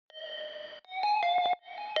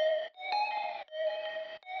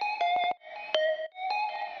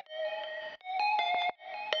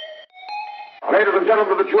Ladies and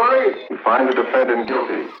gentlemen of the jury, we find the defendant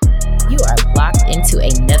guilty. You are locked into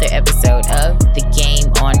another episode of the Game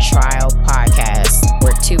on Trial podcast,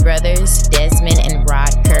 where two brothers, Desmond and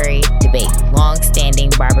Rod Curry, debate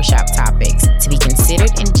long-standing barbershop topics to be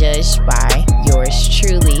considered and judged by yours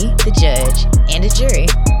truly, the judge and the jury.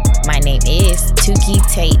 My name is Tukey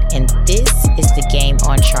Tate, and this is the Game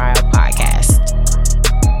on Trial podcast.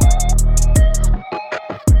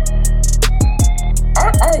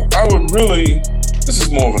 I would really, this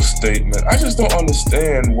is more of a statement. I just don't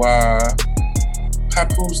understand why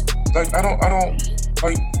Papoose, like, I don't,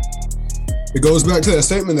 like. It goes back to that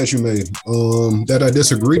statement that you made, that I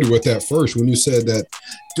disagreed with at first when you said that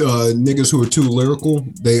niggas who are too lyrical,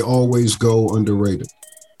 they always go underrated.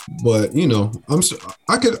 But, you know,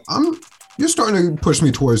 you're starting to push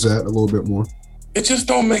me towards that a little bit more. It just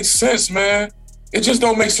don't make sense, man. It just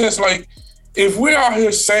don't make sense. Like, if we're out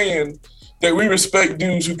here saying that we respect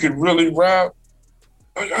dudes who can really rap,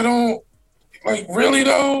 like, I don't, like, really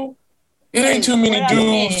though? It ain't too many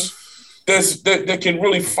dudes that can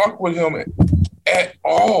really fuck with him at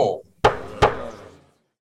all.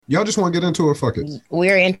 Y'all just want to get into it? Fuck it.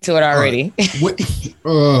 We're into it already.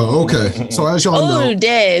 Okay. So as y'all know,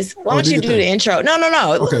 Des, why don't you do the intro? No.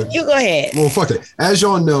 Okay. You go ahead. Well, fuck it. As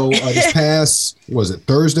y'all know, this past, was it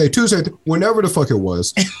Tuesday, whenever the fuck it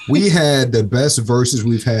was, we had the best verses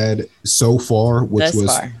we've had so far, which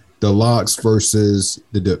was the Locks versus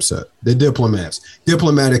the Dipset, the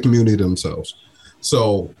diplomatic community themselves.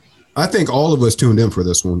 So I think all of us tuned in for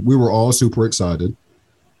this one. We were all super excited.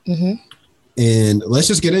 Mm-hmm. And let's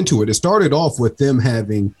just get into it. It started off with them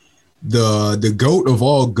having the GOAT of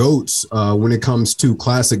all GOATs when it comes to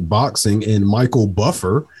classic boxing, and Michael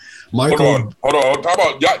Buffer. Hold on. How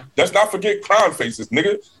about y'all? Let's not forget Crown Faces,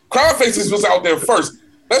 nigga. Crown Faces was out there first.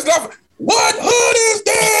 Let's not. What hood is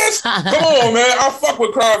this? Come on, man. I fuck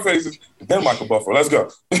with Crown Faces. Then Michael Buffer. Let's go.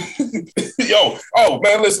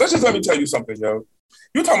 Man, let's let me tell you something, yo.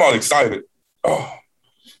 You talking about excited? Oh.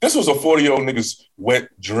 This was a 40-year-old nigga's wet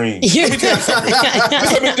dream. Let me tell you something.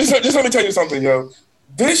 Just let me tell you something, yo.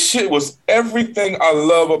 This shit was everything I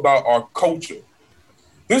love about our culture.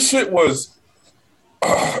 This shit was,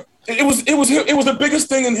 it was the biggest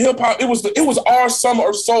thing in hip hop. It was our summer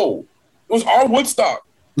of soul. It was our Woodstock.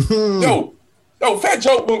 Yo, Fat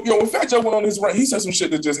Joe. When Fat Joe went on his rant, he said some shit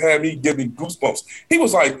that just had me give me goosebumps. He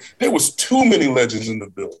was like, there was too many legends in the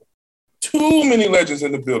building. Too many legends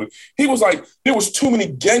in the building. He was like, there was too many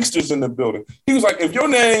gangsters in the building. He was like,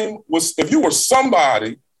 if you were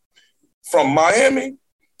somebody from Miami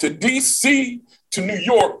to DC to New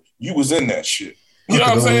York, you was in that shit. You know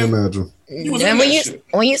what I'm saying? Imagine.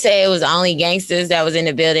 When you say it was only gangsters that was in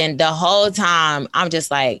the building, the whole time I'm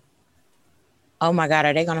just like, oh my God,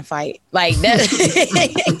 are they gonna fight? Like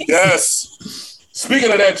that. Yes.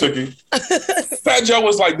 Speaking of that, Tookie, Fat Joe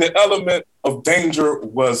was like, the element of danger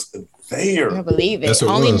was there. I believe it.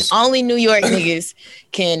 Only New York niggas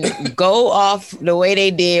can go off the way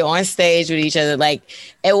they did on stage with each other. Like,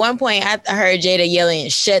 at one point, I heard Jada yelling,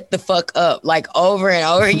 "Shut the fuck up," like over and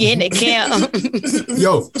over again at camp.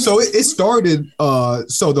 Yo, so it started.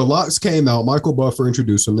 So the Locks came out. Michael Buffer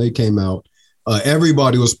introduced them. They came out.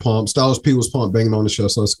 Everybody was pumped. Styles P was pumped, banging on the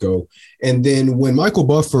chest. Let's go. And then when Michael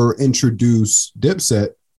Buffer introduced Dipset,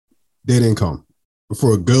 they didn't come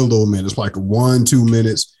for a good little minute. It's like 1-2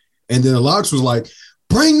 minutes. And then the Locks was like,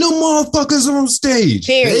 bring them motherfuckers on stage.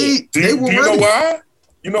 They were ready. Know why?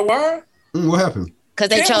 You know why? What happened? Because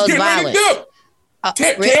they chose violence.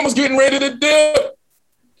 Cam was getting ready to dip.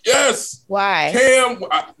 Yes. Why? Cam,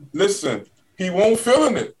 listen, he won't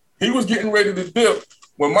feeling it. He was getting ready to dip.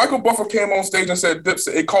 When Michael Buffer came on stage and said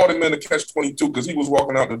Dipset, it called him in to catch-22 because he was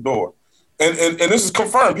walking out the door. And this is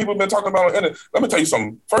confirmed. People have been talking about it. Let me tell you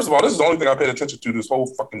something. First of all, this is the only thing I paid attention to this whole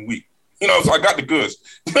fucking week. You know, so I got the goods.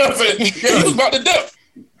 You know what I'm saying? Yeah, he was about to dip.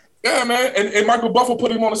 Yeah, man. And Michael Buffer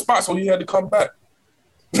put him on the spot, so he had to come back.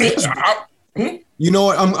 You know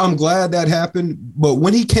what? I'm glad that happened. But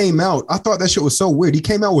when he came out, I thought that shit was so weird. He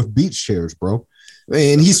came out with beach chairs, bro.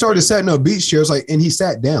 And he started setting up beach chairs, and he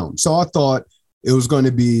sat down. So I thought it was going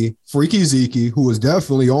to be Freaky Zeke, who was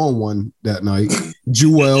definitely on one that night,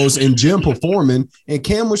 Jewels and Jim performing, and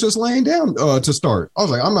Cam was just laying down to start. I was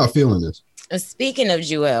like, I'm not feeling this. Speaking of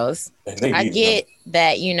Jewels, I get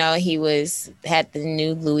that, you know, he had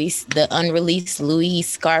the unreleased Louis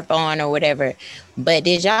scarf on or whatever. But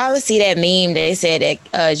did y'all see that meme? They said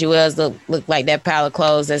that Jewels look like that pile of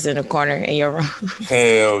clothes that's in the corner in your room.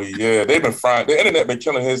 Hell yeah. They've been frying. The internet been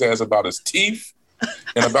killing his ass about his teeth.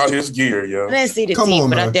 and about his gear, yo. I didn't see the teeth,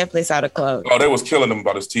 but I definitely saw the clothes. Oh, they was killing him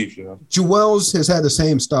about his teeth, yo. Jewels has had the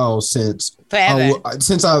same style since forever.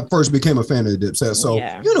 Since I first became a fan of the Dipset. So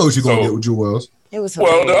you know what you're gonna get with Jewels. It was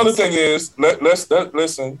hilarious. Well, the other thing is, let's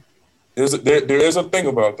listen. There is a thing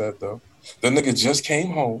about that though. The nigga just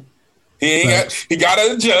came home. He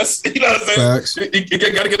gotta adjust. You know what I'm saying? He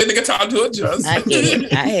gotta get the nigga time to adjust. I get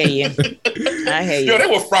it. I hear you. Yo, they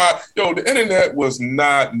were fried. Yo, the internet was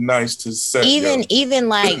not nice to set. Even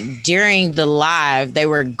like during the live, they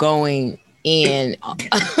were going in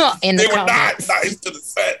they were not nice to the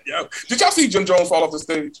set, yo. Did y'all see Jim Jones fall off the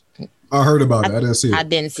stage? I heard about it. I didn't see it. I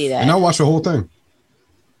didn't see that. And I watched the whole thing.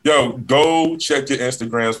 Yo, go check your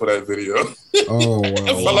Instagrams for that video. Oh,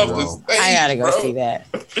 wow. I gotta go see that.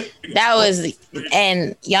 That was,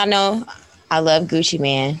 and y'all know I love Gucci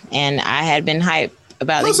Man, and I had been hyped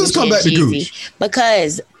about Let's just come back to Gucci.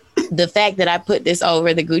 Because the fact that I put this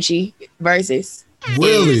over the Gucci verses.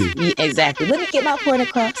 Really? Exactly. Let me get my point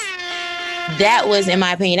across. That was, in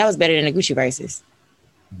my opinion, that was better than the Gucci verses.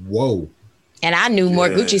 Whoa. And I knew more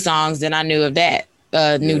Gucci songs than I knew of that.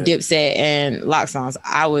 New Dipset and Lock songs.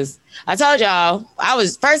 I told y'all,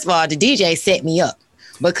 first of all, the DJ set me up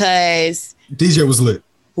because DJ was lit.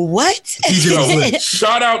 What? DJ was lit.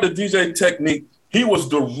 Shout out to DJ Technique. He was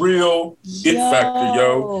the real it factor,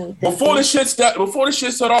 yo. Before the shit set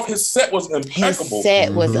off, his set was impeccable. His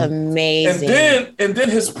set was amazing. And then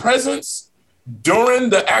his presence during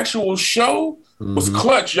the actual show was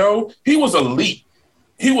clutch, yo. He was elite.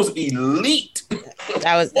 He was elite.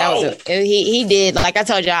 He did, like I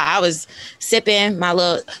told y'all, I was sipping my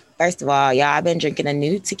little, first of all, y'all, I've been drinking a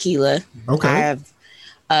new tequila. Okay. I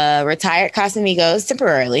have retired Casamigos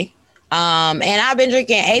temporarily. And I've been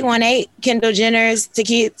drinking 818 Kendall Jenner's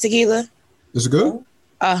tequila. Is it good?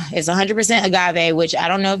 It's 100% agave, which I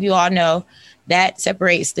don't know if you all know, that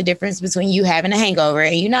separates the difference between you having a hangover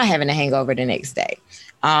and you not having a hangover the next day.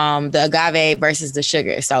 The agave versus the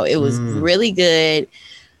sugar. So it was really good.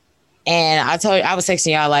 And I was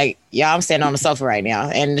texting y'all like, y'all, I'm standing on the sofa right now,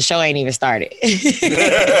 and the show ain't even started.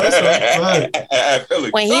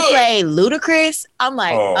 When he played Ludacris, I'm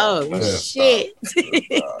like, oh shit.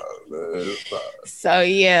 So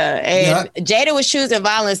yeah, and Jada was choosing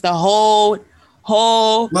violence the whole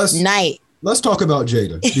night. Let's talk about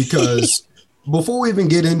Jada, because before we even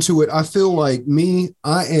get into it, I feel like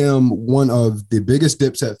I am one of the biggest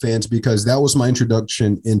Dipset fans because that was my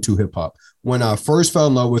introduction into hip hop. When I first fell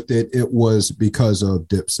in love with it, it was because of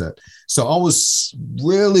Dipset. So I was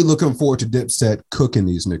really looking forward to Dipset cooking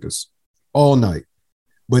these niggas all night.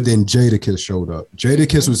 But then Jadakiss showed up.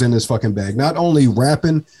 Jadakiss was in his fucking bag. Not only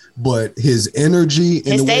rapping, but his energy.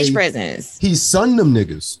 His stage presence. He sunned them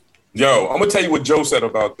niggas. Yo, I'm going to tell you what Joe said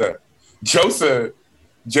about that. Joe said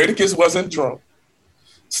Jadakiss wasn't drunk.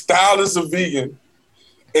 Style is a vegan.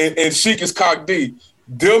 And Chic is cock D.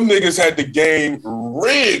 Them niggas had the game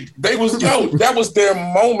rigged. That was their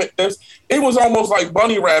moment. It was almost like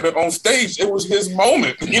Bunny Rabbit on stage. It was his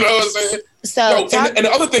moment. You know what I'm saying? So, and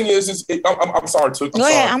the other thing is I'm sorry, Took. Go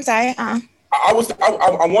ahead. I'm sorry. I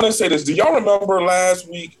want to say this. Do y'all remember last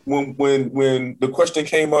week when the question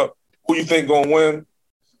came up, who you think gonna win?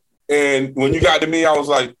 And when you got to me, I was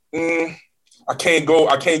like, I can't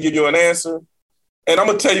give you an answer. And I'm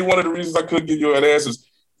gonna tell you one of the reasons I couldn't give you an answer is,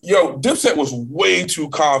 yo, Dipset was way too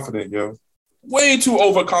confident, yo. Way too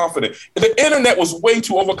overconfident. The internet was way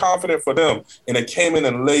too overconfident for them. And it came in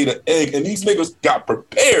and laid an egg. And these niggas got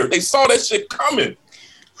prepared. They saw that shit coming.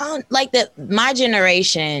 My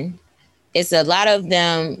generation, it's a lot of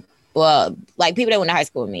them, well, like people that went to high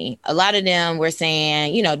school with me, a lot of them were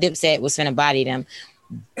saying, Dipset was finna body them.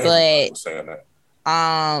 But saying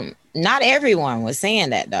that. Not everyone was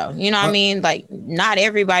saying that though. You know what I mean? Like not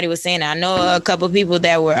everybody was saying that. I know a couple of people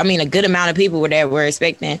a good amount of people were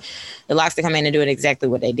expecting the Locks to come in and do it exactly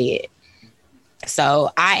what they did. So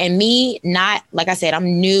not like I said,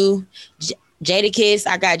 I'm new. Jadakiss,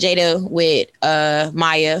 I got Jada with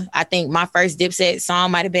Maya. I think my first Dipset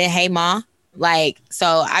song might have been Hey Ma.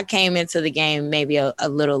 So I came into the game maybe a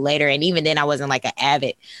little later, and even then I wasn't like an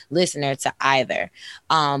avid listener to either.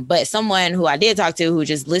 But someone who I did talk to who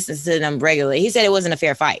just listens to them regularly, he said it wasn't a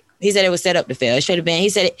fair fight. He said it was set up to fail. It should have been. He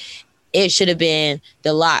said it should have been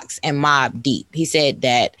the Locks and Mobb Deep. He said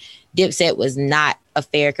that Dipset was not a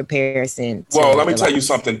fair comparison. Well, let me tell you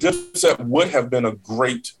something. Dipset would have been a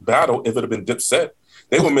great battle if it had been Dipset.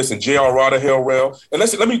 They were missing J.R. Rodder, Hell Rail. And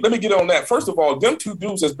let me get on that. First of all, them two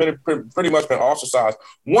dudes has been pretty much been ostracized.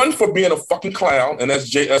 One for being a fucking clown, and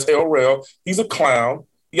that's Hell Rail. He's a clown.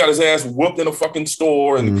 He got his ass whooped in a fucking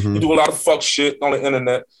store, and he do a lot of fuck shit on the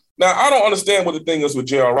internet. Now, I don't understand what the thing is with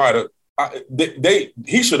J.R. Rodder.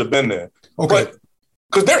 He should have been there. Okay.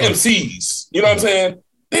 Because they're MCs. You know what I'm saying?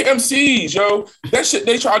 They MCs, yo. That shit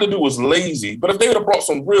they tried to do was lazy. But if they would have brought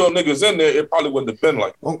some real niggas in there, it probably wouldn't have been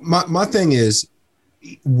like that. Well, my thing is,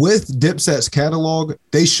 with Dipset's catalog,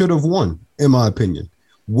 they should have won, in my opinion.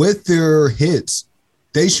 With their hits,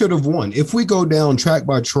 they should have won. If we go down track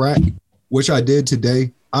by track, which I did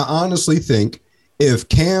today, I honestly think if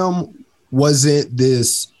Cam wasn't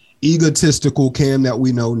this egotistical Cam that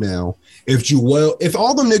we know now, if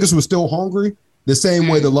all them niggas were still hungry, the same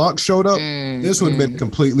way the Locks showed up, this would have been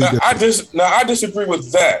completely different. I disagree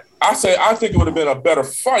with that. I think it would have been a better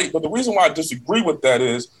fight, but the reason why I disagree with that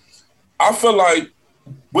is I feel like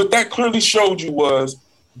what that clearly showed you was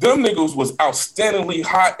them niggas was outstandingly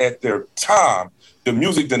hot at their time. The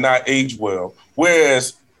music did not age well.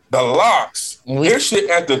 Whereas the Locks, their shit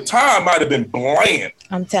at the time might have been bland.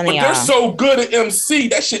 I'm telling y'all. They're so good at MC,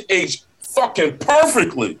 that shit aged fucking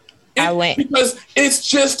perfectly. Because it's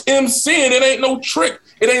just MC and it ain't no trick.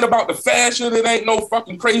 It ain't about the fashion. It ain't no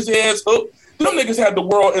fucking crazy ass hook. Them niggas had the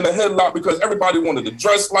world in a headlock because everybody wanted to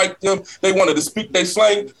dress like them. They wanted to speak their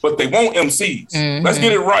slang, but they won't MCs. Mm-hmm. Let's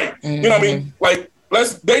get it right. Mm-hmm. You know what I mean? Like,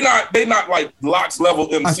 they not like Locks level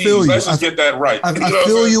MCs. Let's just get that right. I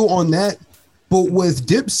feel you on that. But with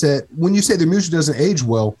Dipset, when you say the music doesn't age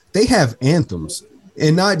well, they have anthems.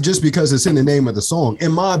 And not just because it's in the name of the song.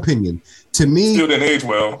 In my opinion, to me, still didn't age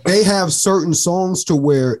well. They have certain songs to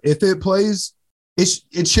where if it plays,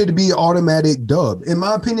 it should be automatic dub. In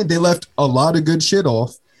my opinion, they left a lot of good shit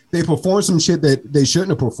off. They performed some shit that they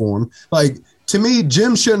shouldn't have performed. Like, to me,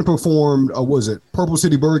 Jim shouldn't have performed, Purple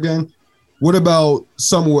City Bird Gang? What about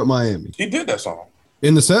Summer with Miami? He did that song.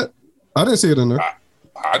 In the set? I didn't see it in there.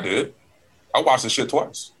 I did. I watched the shit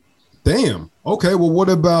twice. Damn. Okay. Well, what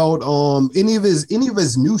about any of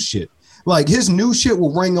his new shit? Like, his new shit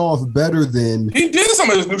will ring off better than he did some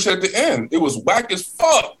of his new shit at the end. It was whack as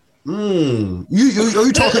fuck.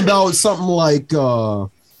 You talking about something like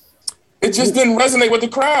it just didn't resonate with the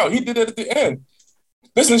crowd. He did it at the end.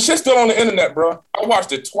 Listen, shit's still on the internet, bro. I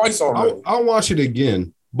watched it twice already. I'll watch it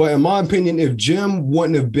again. But in my opinion, if Jim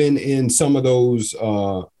wouldn't have been in some of those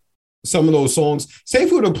songs, say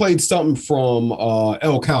if we would have played something from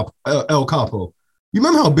El Capo. You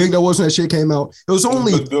remember how big that was when that shit came out? It was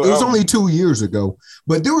only 2 years ago.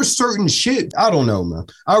 But there was certain shit. I don't know, man.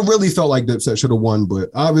 I really felt like Dipset should have won, but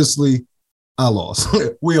obviously I lost.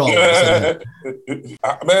 We all lost. Man,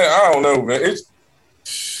 I don't know, man.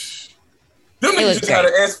 Them niggas just had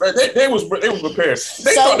an aspect. They was prepared.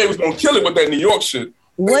 They thought they was gonna kill it with that New York shit.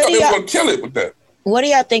 They thought they was gonna kill it with that. What do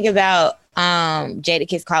y'all think about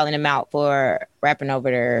Jadakiss calling him out for rapping over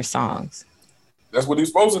their songs? That's what he's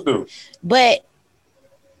supposed to do. But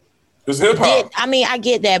it's hip hop. I mean, I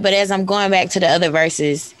get that, but as I'm going back to the other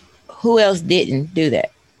verses, who else didn't do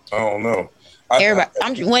that? I don't know. Everybody.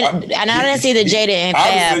 I didn't see the Jada and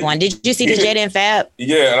Fab one. Did you see the Jada and Fab?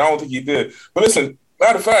 Yeah, and I don't think he did. But listen,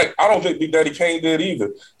 matter of fact, I don't think Big Daddy Kane did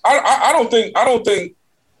either. I don't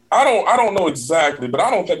know exactly, but I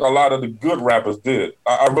don't think a lot of the good rappers did.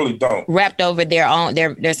 I really don't. Rapped over their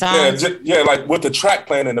songs. Yeah, like with the track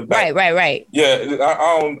playing in the back. Right. Yeah,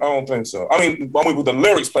 I don't think so. I mean, with the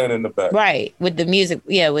lyrics playing in the back. Right, with the music.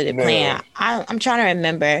 Yeah, with it playing. I'm trying to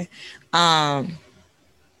remember.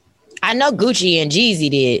 I know Gucci and Jeezy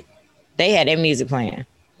did. They had their music playing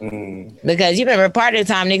because you remember part of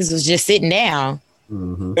the time niggas was just sitting down.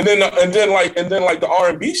 Mm-hmm. And then like the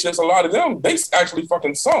R&B shits, a lot of them they actually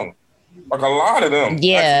fucking sung. Like a lot of them.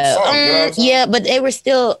 Yeah, sung, you know yeah, but they were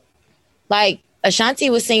still like Ashanti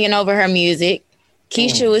was singing over her music.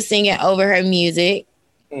 Keisha was singing over her music.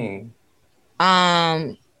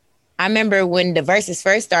 I remember when the verses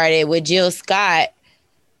first started with Jill Scott,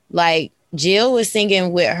 like Jill was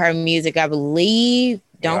singing with her music, I believe.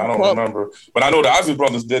 I don't remember, but I know the Ozzy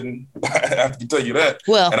Brothers didn't. I can tell you that.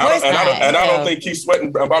 Well, I don't think Keith Sweat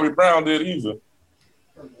and Bobby Brown did either.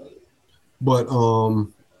 But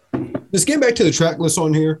just getting back to the track list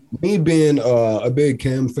on here, me being a big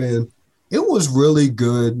Cam fan, it was really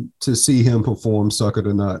good to see him perform "Suck It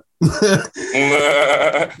or Not."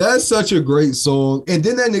 That's such a great song. And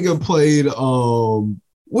then that nigga played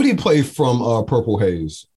what did he play from Purple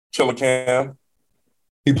Haze? Killer Cam.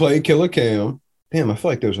 He played Killer Cam. Damn, I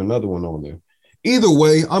feel like there's another one on there. Either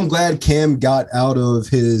way, I'm glad Cam got out of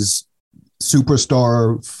his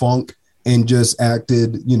superstar funk and just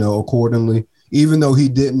acted, accordingly. Even though he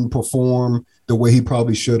didn't perform the way he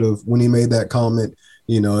probably should have when he made that comment,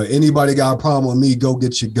 anybody got a problem with me, go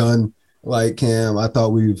get your gun. Like Cam, I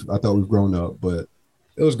thought we've grown up, but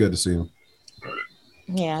it was good to see him.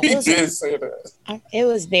 Yeah, He did say that. It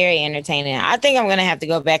was very entertaining. I think I'm gonna have to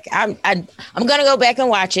go back. I'm gonna go back and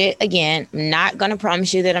watch it again. I'm not gonna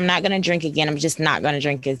promise you that I'm not gonna drink again. I'm just not gonna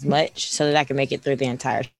drink as much so that I can make it through the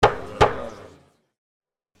entire.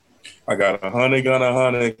 I got 100 gun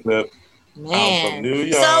 100 clip. Man. From New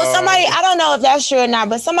York. So somebody, I don't know if that's true or not,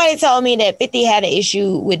 but somebody told me that 50 had an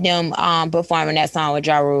issue with them performing that song with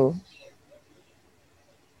Ja Rule.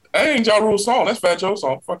 That ain't Ja Rule's song. That's Fat Joe's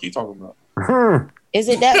song. Fuck you talking about? Is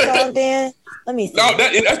it that song then? Let me see. No,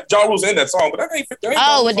 that's Ja Rule's in that song, but that ain't 50.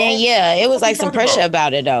 Oh, well then, yeah. It was like some pressure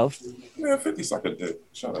about it, though. Yeah, 50 suck a dick.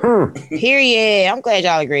 Shut up. Period. I'm glad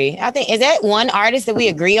y'all agree. I think, is that one artist that we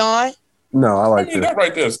agree on? No, I like that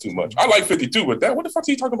right there is too much. I like 52, but that what the fuck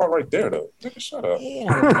are you talking about right there though? Nigga, shut up. He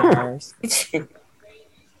on my nerves.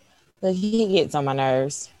 Look, he gets on my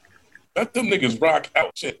nerves. Let them niggas rock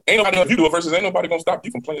out shit. Ain't nobody, if you do it versus ain't nobody gonna stop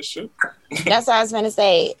you from playing shit. That's what I was gonna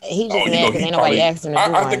say. He just mad because ain't nobody asked him to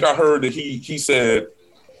do I think I heard that he said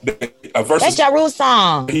that a versus. That's Ja Rule's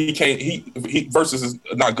song. He can't. He versus is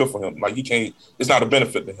not good for him. Like he can't. It's not a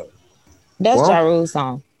benefit to him. That's Ja Rule's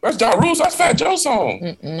song. That's Ja Rule's. That's Fat Joe's song.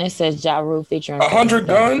 It says Ja Rule featuring 100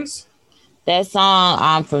 Guns. That song,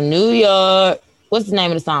 I'm from New York. What's the name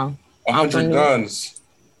of the song? 100 Guns.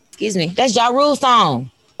 Excuse me. That's Ja Rule's song.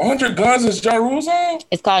 100 Guns is Ja Rule's song?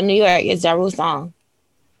 It's called New York. It's Ja Rule's song.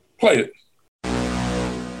 Play it.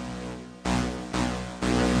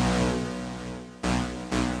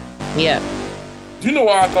 Yeah. Do you know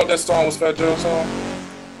why I thought that song was Fat Joe's song?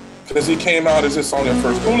 Because he came out as his song at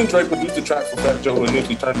first. Cool and Dre produced the track for Fat Joe and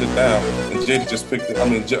initially turned it down. And Jada just picked it. I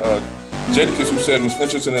mean, Jadakiss, who said was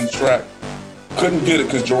interested in the track, couldn't get it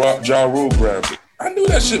because Ja Rule grabbed it. I knew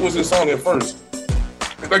that shit was his song at first.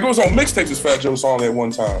 Like, it was on mixtapes as Fat Joe's song at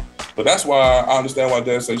one time. But that's why I understand why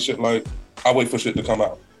Dad say shit like, I wait for shit to come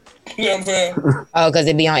out. You know what I'm saying? Oh, because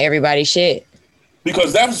it be on everybody's shit?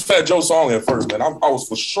 Because that was Fat Joe's song at first, man. I was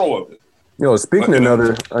for sure of it. You know, speaking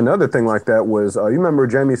of another thing like that was, you remember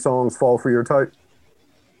Jamie's songs "Fall for Your Type"?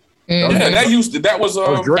 Mm-hmm. Yeah, that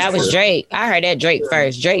was Drake. I heard that Drake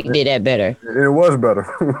first. Drake did that better. It was better.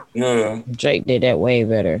 Yeah, Drake did that way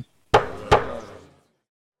better.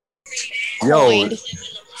 Yo,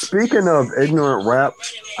 speaking of ignorant rap,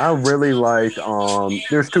 I really like.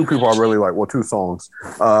 There's two people I really like. Well, two songs.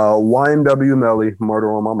 YNW Melly,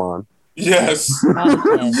 "Murder on My Mind." Yes.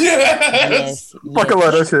 Yes. Fucking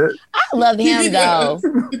love that shit. I love him though.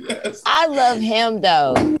 Yes. I love him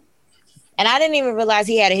though. And I didn't even realize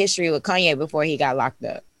he had a history with Kanye before he got locked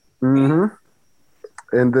up. Mm-hmm.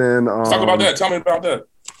 And then talk about that. Tell me about that.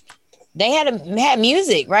 They had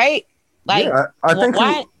music, right? Like, yeah, I think.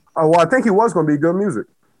 I think he was going to be good music.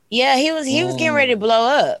 Yeah, he was getting ready to blow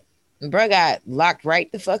up. Bro got locked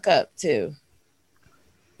right the fuck up too.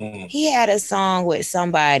 He had a song with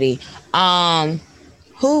somebody.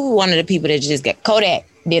 Who one of the people that just got Kodak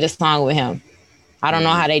did a song with him. I don't know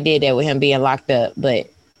how they did that with him being locked up, but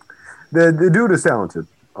the dude is talented.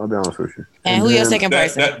 I'll be honest with you. And who your second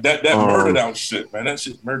person? That murdered out shit, man. That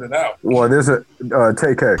shit murdered out. Well, there's a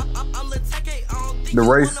TK. The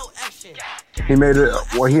Race. He made it.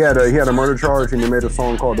 Well, he had a murder charge, and he made a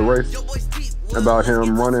song called "The Race" about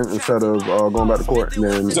him running instead of going back to court. And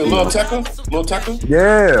then, is it Lil Tecca? Lil Tecca?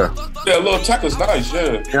 Yeah. Yeah, Lil Tecca's nice.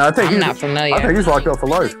 Yeah. Yeah, I think I'm not familiar. I think he's locked up for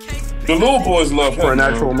life. The little boys love him for an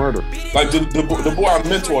actual murder. Like the boy I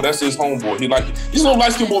mentor, that's his homeboy. He's a little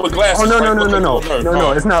light skinned boy with glasses. Oh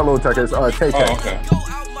no! It's not Lil Tecca. It's TK. Oh, okay.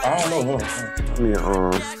 I don't know.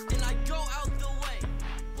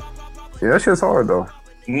 Yeah, that shit's hard though.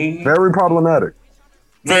 Mm-hmm. Very problematic.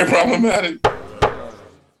 Very problematic.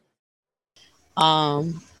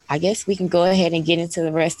 I guess we can go ahead and get into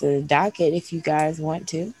the rest of the docket if you guys want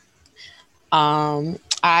to.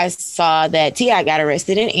 I saw that T.I. got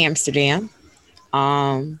arrested in Amsterdam.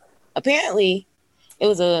 Apparently, it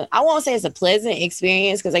was I won't say it's a pleasant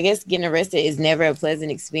experience because I guess getting arrested is never a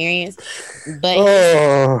pleasant experience. But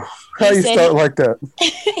how you start like that?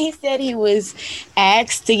 He said he was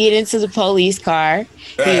asked to get into the police car.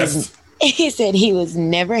 He said he was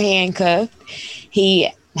never handcuffed.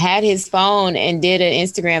 He had his phone and did an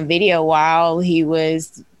Instagram video while he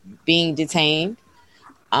was being detained.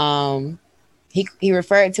 He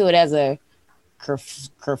referred to it as a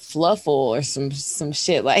kerfluffle or some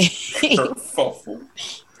shit like kerfuffle.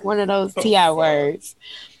 One of those T.I. words.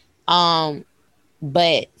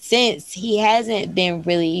 But since he hasn't been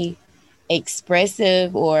really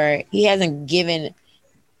expressive or he hasn't given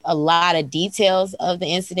a lot of details of the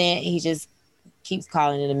incident, he just keeps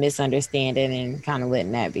calling it a misunderstanding and kind of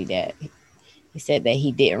letting that be that. He said that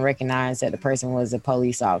he didn't recognize that the person was a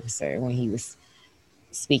police officer when he was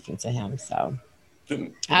speaking to him. So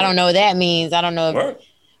I don't know what that means. I don't know. What?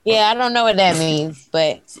 Yeah, I don't know what that means,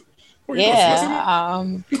 but yeah,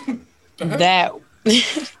 that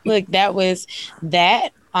look, that was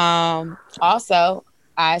that. Also,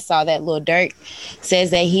 I saw that Lil Durk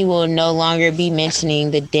says that he will no longer be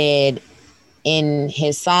mentioning the dead in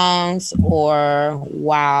his songs or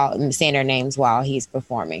while saying their names while he's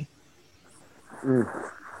performing.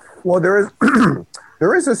 Well, there is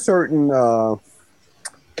there is a certain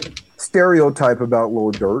stereotype about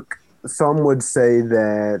Lil Durk. Some would say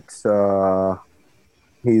that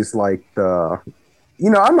he's like the,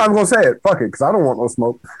 I'm not gonna say it. Fuck it, because I don't want no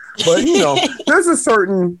smoke. But there's a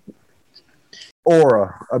certain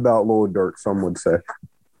aura about Lil Durk. Some would say.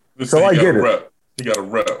 So I get it. He got a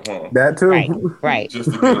rep, huh? That too, right?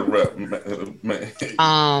 Just to get a rep,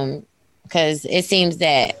 man. Because it seems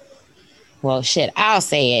that. Well, shit, I'll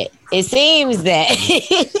say it. It seems that.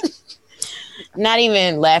 Not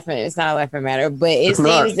even laughing. It's not a laughing matter, but it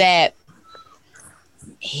seems that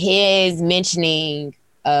his mentioning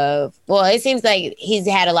of, well, it seems like he's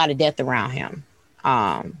had a lot of death around him.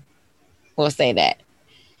 We'll say that.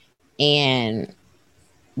 And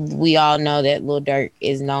we all know that Lil Durk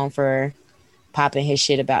is known for popping his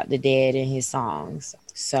shit about the dead in his songs.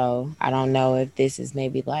 So I don't know if this is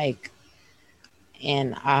maybe like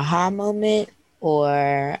an aha moment,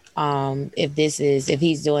 or if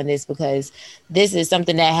he's doing this because this is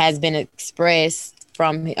something that has been expressed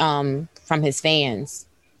from his fans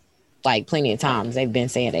like plenty of times. They've been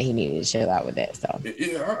saying that he needed to chill out with that. So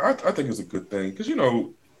yeah, I think it's a good thing because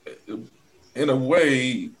in a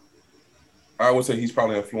way, I would say he's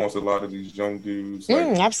probably influenced a lot of these young dudes.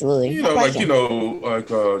 Like, absolutely.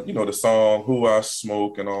 The song "Who I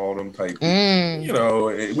Smoke" and all them type.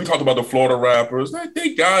 We talked about the Florida rappers.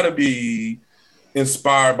 They gotta be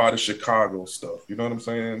inspired by the Chicago stuff. You know what I'm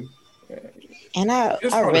saying? And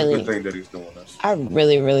it's I really a good thing that he's doing this. I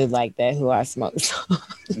really, really like that "Who I Smoke" song.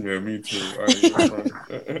 Yeah, me too.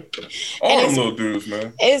 All them little dudes,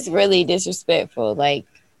 man. It's really disrespectful. Like,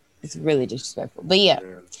 it's really disrespectful. But yeah.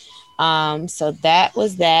 So that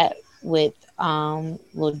was that with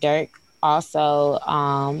Lil Durk. Also,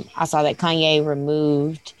 I saw that Kanye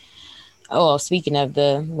removed. Oh, speaking of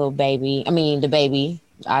the baby,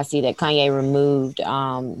 I see that Kanye removed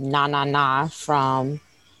 "Na Na Na" from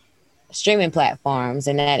streaming platforms,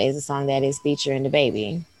 and that is a song that is featuring the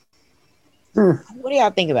baby. What do y'all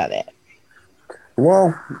think about that?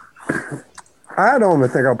 Well, I don't even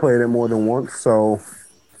think I played it more than once, so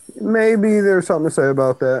maybe there's something to say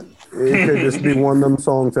about that. It could just be one of them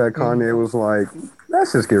songs that Kanye was like,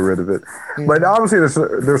 let's just get rid of it. But obviously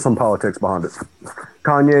there's some politics behind it.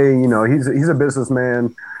 Kanye, he's a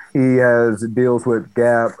businessman. He has deals with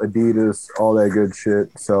Gap, Adidas, all that good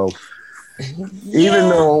shit. So even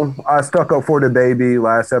though I stuck up for the baby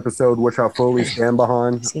last episode, which I fully stand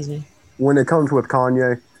behind, when it comes with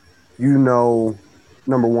Kanye,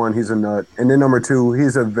 number one, he's a nut. And then number two,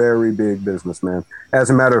 he's a very big businessman. As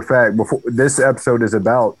a matter of fact, before this episode is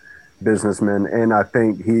about businessmen, and I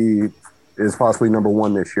think he is possibly number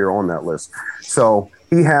one this year on that list. So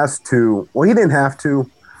he has to, well, he didn't have to,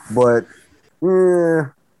 but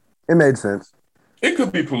it made sense. It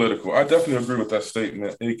could be political. I definitely agree with that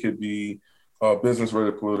statement. It could be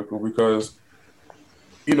business-related political because,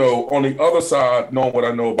 on the other side, knowing what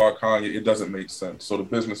I know about Kanye, it doesn't make sense. So the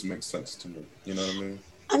business makes sense to me. You know what I mean?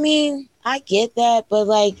 I mean, I get that, but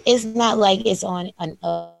like, it's not like it's on an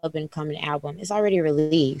up and coming album. It's already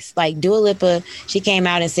released. Like Dua Lipa, she came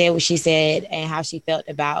out and said what she said and how she felt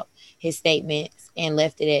about his statements and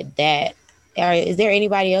left it at that. Is there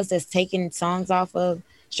anybody else that's taking songs off of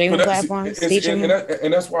streaming platforms?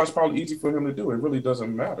 And that's why it's probably easy for him to do. It really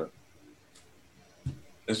doesn't matter.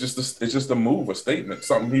 It's just a move, a statement,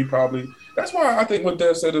 something he probably. That's why I think what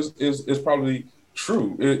Dad said is probably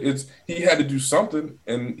true. He had to do something,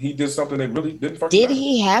 and he did something that really didn't fucking matter. Did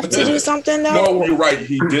he have to do something though? No, you're right.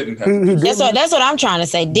 He didn't have to. That's what I'm trying to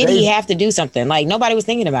say. Did he have to do something? Like nobody was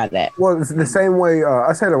thinking about that. Well, it's the same way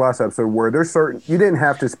I said it last episode where there's certain you didn't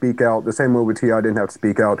have to speak out. The same way with T.I. didn't have to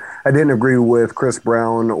speak out. I didn't agree with Chris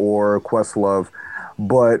Brown or Questlove.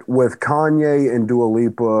 But with Kanye and Dua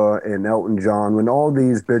Lipa and Elton John, when all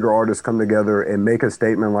these bigger artists come together and make a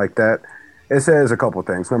statement like that, it says a couple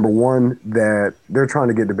things. Number one, that they're trying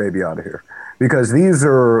to get the baby out of here because these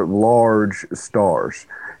are large stars.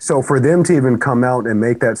 So for them to even come out and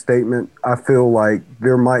make that statement, I feel like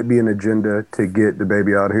there might be an agenda to get the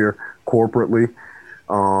baby out of here corporately.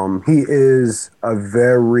 He is a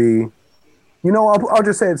very, I'll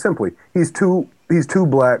just say it simply. He's too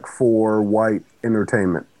black for white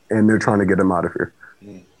entertainment, and they're trying to get him out of here.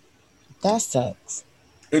 That sucks.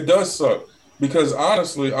 It does suck because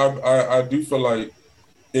honestly, I do feel like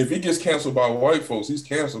if he gets canceled by white folks, he's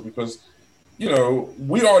canceled because, you know,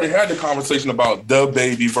 we already had the conversation about the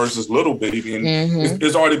baby versus little baby, and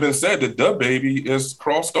it's already been said that the baby is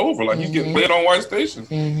crossed over. Like, he's getting played on white stations.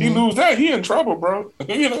 He lose that, he in trouble, bro.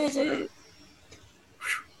 You know what I'm saying?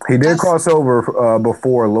 He did cross over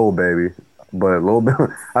before Lil Baby, but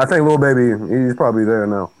I think Lil Baby, he's probably there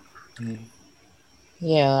now.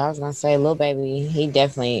 Yeah, I was gonna say Lil Baby, he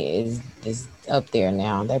definitely is up there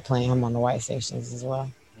now. They're playing him on the white stations as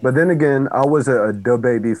well. But then again, I was a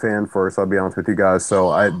DaBaby fan first. I'll be honest with you guys. So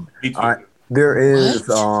there is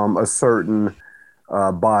a certain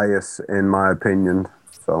bias in my opinion.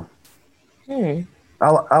 So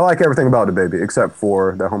I like everything about DaBaby except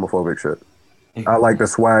for the homophobic shit. I like the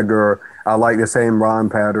swagger. I like the same rhyme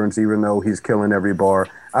patterns, even though he's killing every bar.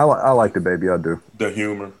 I like DaBaby. I do. The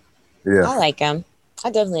humor. Yeah. I like him. I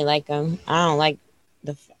definitely like him. I don't like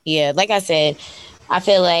like I said, I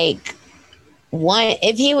feel like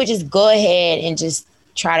if he would just go ahead and just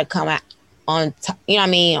try to come out on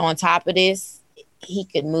on top of this, he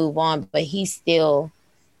could move on, but he's still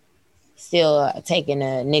taking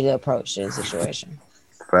a nigga approach to the situation.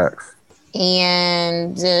 Facts.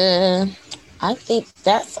 And I think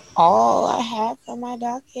that's all I have for my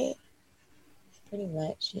docket. Pretty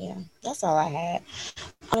much, yeah. That's all I had.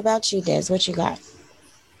 What about you, Des? What you got?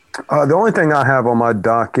 The only thing I have on my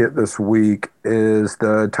docket this week is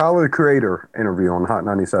the Tyler, the Creator interview on Hot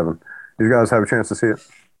 97. Did you guys have a chance to see it?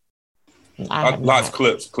 Lots of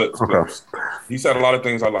clips. He said a lot of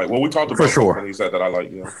things I like. Well, we talked about for sure. And he said that I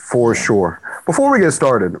like. Yeah. For sure. Before we get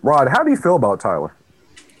started, Rod, how do you feel about Tyler?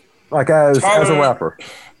 Like as a rapper?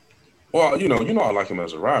 Well, you know, I like him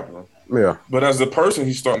as a rapper. Yeah. But as a person,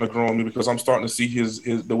 he's starting to grow on me because I'm starting to see his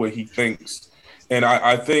the way he thinks, and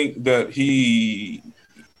I think that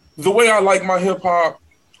the way I like my hip hop,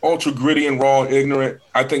 ultra gritty and raw, and ignorant.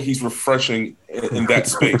 I think he's refreshing in that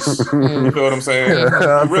space. You feel what I'm saying?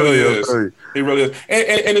 Yeah, he really is. He really is.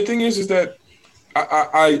 And the thing is that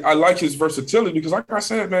I like his versatility because, like I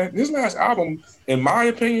said, man, his last album, in my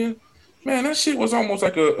opinion, man, that shit was almost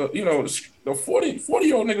like the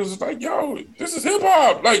 40-year-old niggas was like, yo, this is hip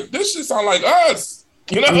hop. Like, this shit sound like us.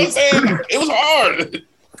 You know what I'm saying? It was hard.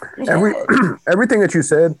 Everything that you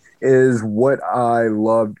said is what I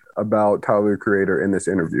loved about Tyler, the Creator, in this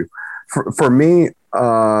interview. For me,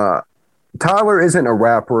 Tyler isn't a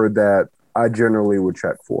rapper that I generally would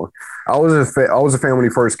check for. I was a fan when he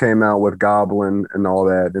first came out with Goblin and all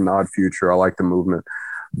that, and Odd Future. I like the movement.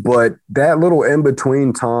 But that little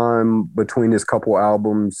in-between time between his couple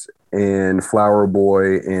albums and Flower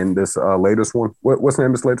Boy and this latest one, what's the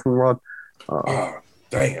name of this latest one, Rod?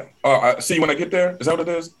 Damn. I see you when I get there? Is that what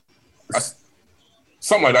it is?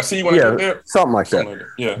 Something like that. I see you when I get there? Something like that.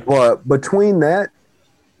 Yeah. But between that,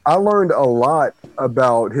 I learned a lot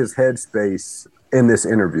about his headspace in this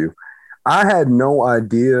interview. I had no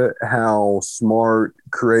idea how smart,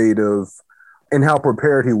 creative, and how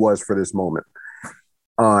prepared he was for this moment.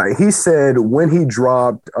 He said when he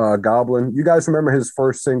dropped Goblin, you guys remember his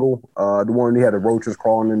first single, the one he had the roaches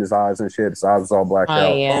crawling in his eyes and shit. His eyes was all blacked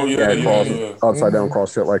out. Yeah. Upside down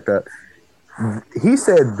cross, shit like that. He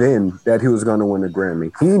said then that he was going to win a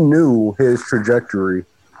Grammy. He knew his trajectory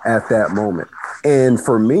at that moment. And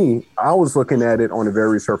for me, I was looking at it on a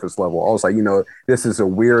very surface level. I was like, this is a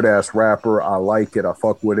weird ass rapper. I like it. I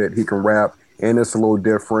fuck with it. He can rap and it's a little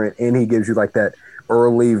different. And he gives you like that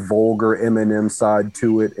early vulgar Eminem side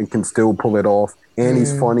to it and can still pull it off. And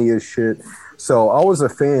he's funny as shit. So I was a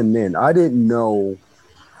fan then. I didn't know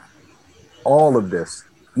all of this.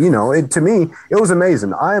 To me, it was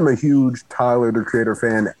amazing. I am a huge Tyler, the Creator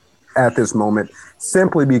fan at this moment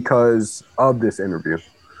simply because of this interview.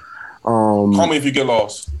 Call me if you get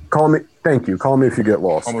lost. Thank you. Call me if you get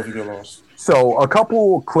lost. Call me if you get lost. So a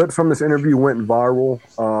couple clips from this interview went viral.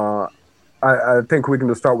 I think we can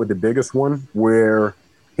just start with the biggest one where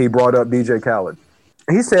he brought up DJ Khaled.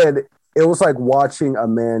 He said it was like watching a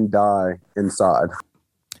man die inside.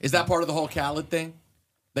 Is that part of the whole Khaled thing?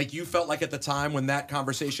 Like you felt like at the time when that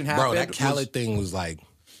conversation happened? Bro, that Khaled thing was like,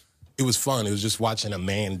 it was fun. It was just watching a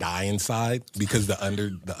man die inside because the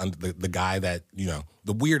guy that,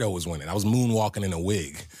 the weirdo was winning. I was moonwalking in a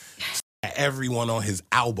wig. Everyone on his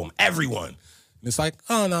album, everyone. And it's like,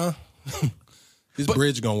 oh no, this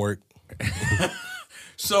bridge gonna work.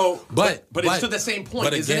 So, but it's to the same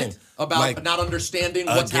point, isn't it? About not understanding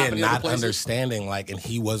what's happening in other places? Not understanding, and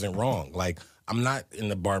he wasn't wrong. Like, I'm not in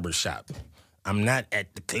the barber shop. I'm not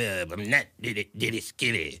at the club. I'm not diddy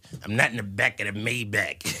skitty. I'm not in the back of the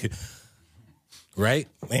Maybach. Right?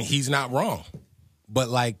 And he's not wrong.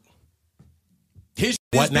 But, his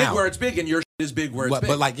What now? Big where it's big, and your shit is big where it's big.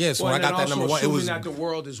 But like, yes, when I got that number one, it was that the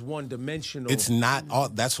world is one dimensional. It's not all.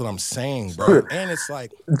 That's what I'm saying, bro. And it's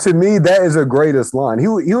like, to me, that is the greatest line. He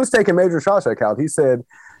was taking major shots at Khaled. He said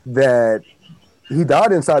that he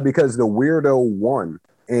died inside because the weirdo won,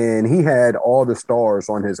 and he had all the stars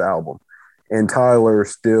on his album, and Tyler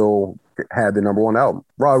still had the number one album.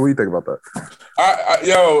 Rod, what do you think about that?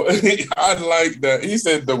 I like that. He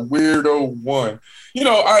said the weirdo won. You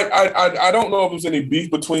know, I don't know if there's any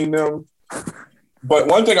beef between them, but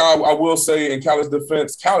one thing I will say in Khaled's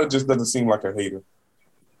defense, Khaled just doesn't seem like a hater.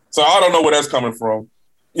 So I don't know where that's coming from.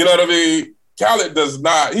 You know what I mean? Khaled does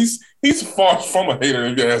not. He's far from a hater,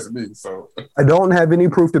 if you ask me. So I don't have any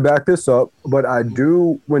proof to back this up, but I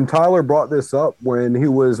do. When Tyler brought this up, when he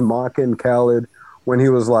was mocking Khaled, when he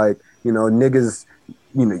was like, niggas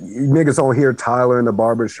don't hear Tyler in the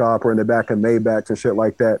barbershop or in the back of Maybachs and shit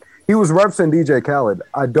like that. He was referencing DJ Khaled.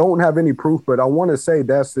 I don't have any proof, but I want to say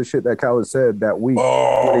that's the shit that Khaled said that week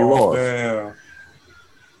when he lost. Damn.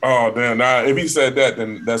 Oh, damn. Now, if he said that,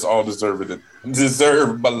 then that's all deserved,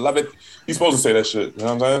 beloved. He's supposed to say that shit. You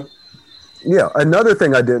know what I'm saying? Yeah. Another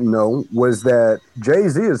thing I didn't know was that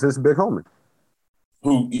Jay-Z is his big homie.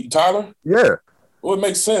 Who, Tyler? Yeah. Well, it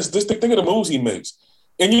makes sense. Just think of the moves he makes.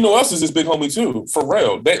 And you know us is his big homie too,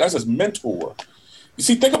 Pharrell. That's his mentor. You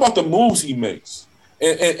see, think about the moves he makes.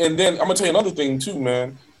 And then I'm going to tell you another thing too,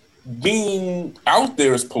 man. Being out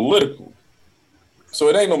there is political. So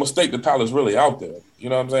it ain't no mistake that Tyler's really out there. You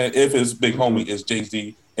know what I'm saying? If his big homie is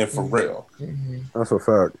Jay-Z and Pharrell. That's a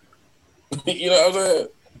fact. You know what I'm saying?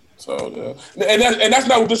 So, yeah. And that's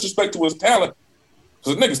not with disrespect to his talent.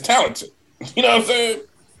 Because the nigga's talented. You know what I'm saying?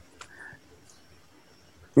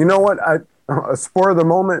 You know what? A spur of the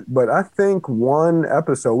moment, but I think one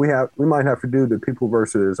episode we might have to do the People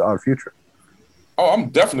versus Odd Future. Oh, I'm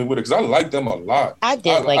definitely with it because I like them a lot. I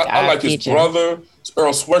like his brother.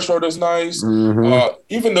 Earl Sweatshirt is nice. Mm-hmm.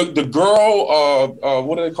 Even the girl,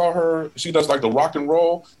 what do they call her? She does like the rock and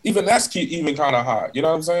roll. Even that's even kind of hot. You know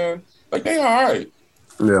what I'm saying? Like they all right.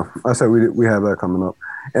 Yeah, I said we have that coming up.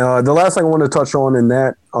 The last thing I want to touch on in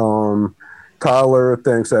that, Tyler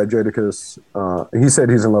thinks that Jadakiss, he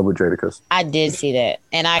said he's in love with Jadakiss. I did see that,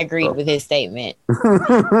 and I agreed with his statement.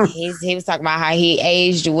 He was talking about how he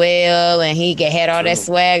aged well and he had all that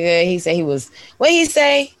swagger. He said he was, what did he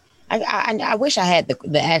say? I wish I had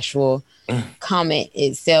the actual comment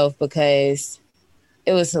itself because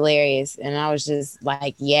it was hilarious, and I was just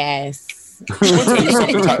like, yes.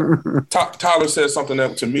 Tyler said something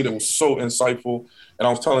that to me that was so insightful, and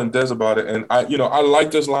I was telling Des about it, and I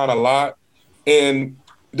like this line a lot. And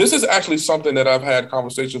this is actually something that I've had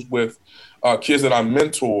conversations with kids that I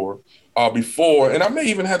mentor before. And I may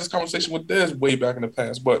even have this conversation with Des way back in the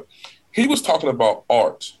past. But he was talking about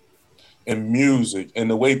art and music and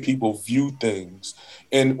the way people view things.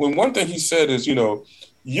 And when one thing he said is, you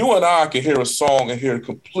and I can hear a song and hear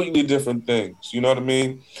completely different things. You know what I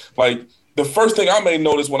mean? Like the first thing I may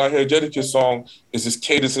notice when I hear a Jadakiss song is his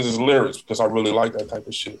cadence and his lyrics because I really like that type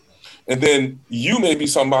of shit. And then you may be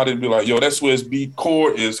somebody to be like, yo, that Swizz beat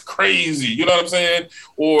chord is crazy. You know what I'm saying?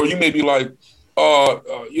 Or you may be like,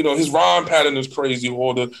 his rhyme pattern is crazy,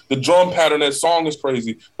 or the drum pattern, that song is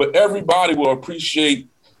crazy. But everybody will appreciate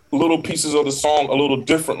little pieces of the song a little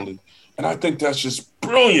differently. And I think that's just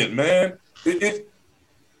brilliant, man.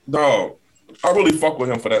 Dog, I really fuck with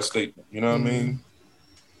him for that statement. You know what I mean?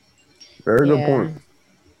 Very good point.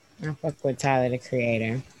 I fuck with Tyler, the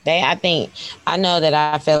Creator. I know that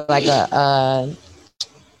I felt like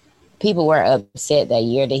people were upset that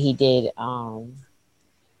year that he did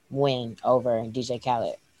win over DJ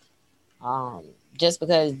Khaled. Just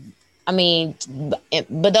because,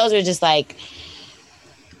 but those are just like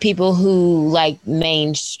people who like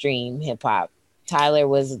mainstream hip hop. Tyler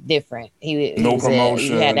was different. He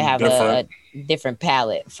promotion. You had to have a different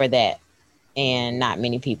palette for that, and not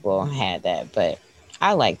many people had that, but.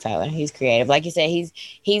 I like Tyler. He's creative. Like you said,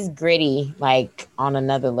 he's gritty, like on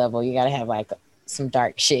another level. You got to have like some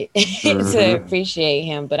dark shit to appreciate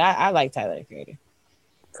him. But I like Tyler, the Creator.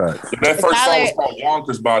 Right. That first song was called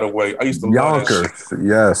Yonkers, by the way. I used to love that shit.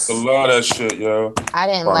 Yes. I love that shit, yo. I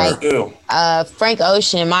didn't like Frank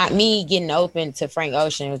Ocean. Me getting open to Frank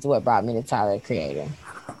Ocean was what brought me to Tyler, the Creator.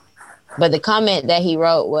 But the comment that he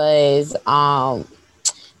wrote was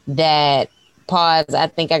that pause. I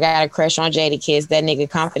think I got a crush on Jadakiss. That nigga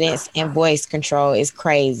confidence and voice control is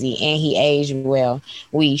crazy, and he aged well.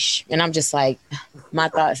 Weesh. And I'm just like, my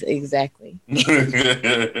thoughts exactly.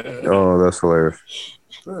 Oh, that's hilarious.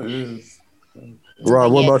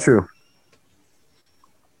 Rob, what about you?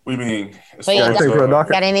 What do you mean?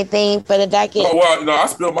 Got anything for the docket? Oh, well, no, I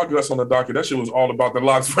spilled my guts on the docket. That shit was all about the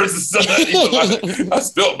Locks versus I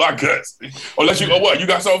spilled my guts. Unless you, what? You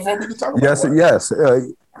got something for me to talk about? Yes.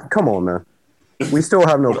 Come on, man. We still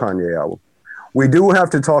have no Kanye album. We do have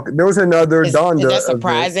to talk. There was another Donda. Is that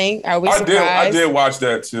surprising? Are we surprised? I did watch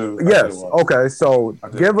that too. Yes. Okay. So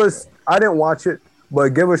give us. I didn't watch it, but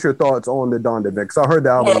give us your thoughts on the Donda event, because I heard the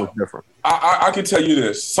album was different. I can tell you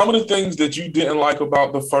this. Some of the things that you didn't like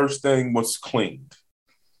about the first thing was cleaned.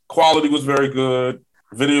 Quality was very good.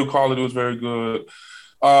 Video quality was very good.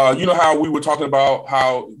 You know how we were talking about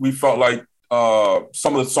how we felt like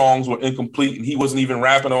some of the songs were incomplete and he wasn't even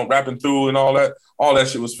rapping through and all that. All that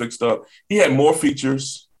shit was fixed up. He had more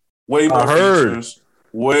features, way more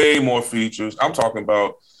features. I'm talking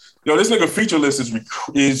about, this nigga feature list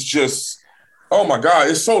is just, oh my God,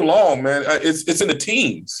 it's so long, man. It's in the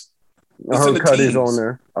teens. I heard Cuddy's on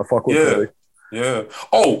there. I fuck with Cuddy. Yeah.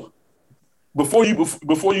 Oh, before you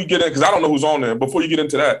get in, because I don't know who's on there. Before you get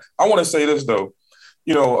into that, I want to say this though.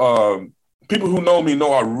 People who know me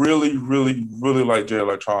know I really, really, really like Jay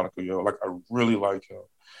Electronica. Like I really like him,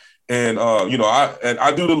 and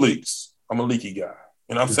I do the leaks. I'm a leaky guy.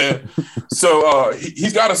 You know what I'm saying? So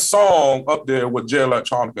he's got a song up there with Jay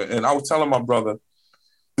Electronica, and I was telling my brother,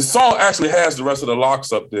 the song actually has the rest of the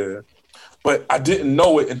Locks up there. But I didn't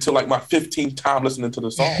know it until like my 15th time listening to the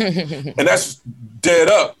song. And that's dead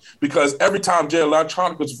up because every time Jay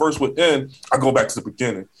Electronica's verse would end, I go back to the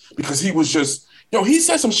beginning. Because he was just, he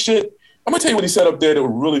said some shit. I'm going to tell you what he said up there that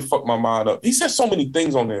would really fuck my mind up. He said so many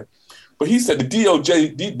things on there. But he said the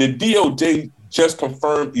DOJ just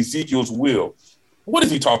confirmed Ezekiel's will. What is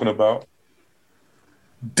he talking about?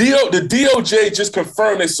 The DOJ just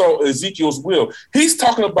confirmed they saw Ezekiel's will. He's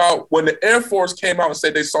talking about when the Air Force came out and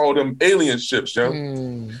said they saw them alien ships,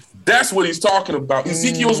 That's what he's talking about.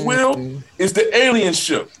 Ezekiel's will is the alien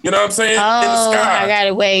ship. You know what I'm saying? Oh, in the sky. I got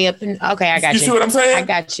it way up. Okay, I got you. You see what I'm saying? I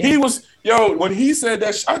got you. He was, when he said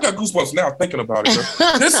that, I got goosebumps now thinking about it.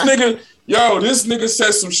 This nigga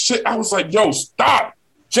said some shit. I was like, stop.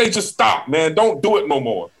 Jay, just stop, man. Don't do it no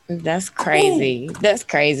more. That's crazy. Ooh. That's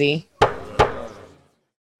crazy.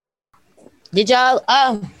 Did y'all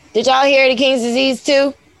hear the King's Disease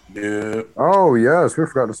too? Yeah. Oh yes, we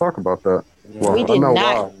forgot to talk about that. Well, we did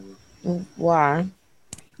not. Why?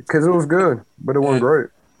 Because it was good, but it wasn't great.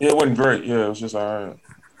 Yeah, it wasn't great. Yeah, it was just all right.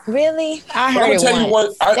 Really? I heard it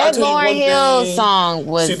once. That Lauryn Hill song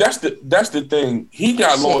was. See, that's the thing. He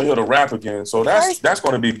got Lauryn Hill to rap again, so that's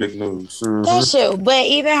going to be big news. Mm-hmm. That shit. But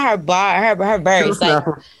even her verse, like,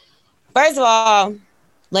 first of all.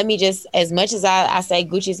 Let me just, as much as I say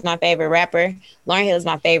Gucci's my favorite rapper, Lauryn Hill is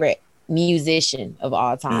my favorite musician of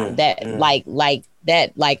all time. Like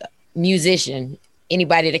musician,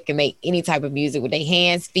 anybody that can make any type of music with their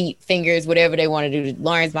hands, feet, fingers, whatever they want to do.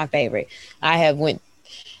 Lauryn's my favorite. I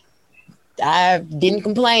didn't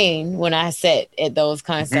complain when I sat at those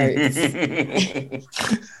concerts. Hey,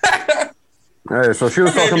 so she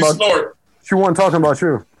was talking about, she wasn't talking about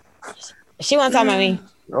you. She wasn't talking about me.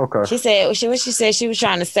 Okay. She said she was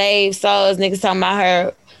trying to save souls. Niggas talking about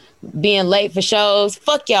her being late for shows.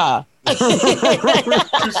 Fuck y'all. She's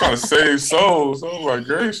trying to save souls. Oh my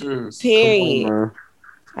gracious. Period. On,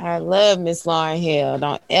 I love Miss Lauryn Hill.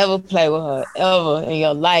 Don't ever play with her ever in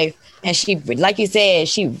your life. And she, like you said,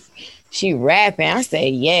 she rapping. I say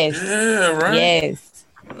yes. Yeah, right. Yes.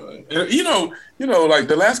 You know, like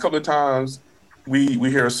the last couple of times we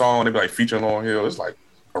hear a song, they be like featuring Lauryn Hill. It's like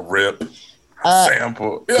a rip.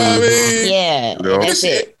 Sample. You know what I mean? Yeah. That's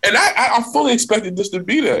it. And I fully expected this to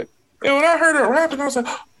be that. And when I heard her rapping, I was like,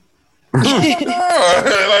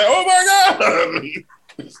 oh my God.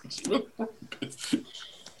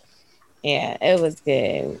 Yeah, it was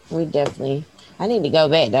good. I need to go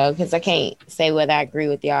back though, because I can't say whether I agree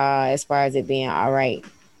with y'all as far as it being all right.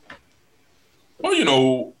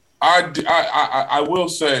 Well, I will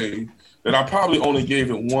say that I probably only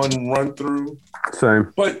gave it one run through.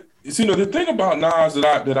 Same. But the thing about Nas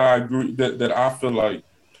that I agree that I feel like,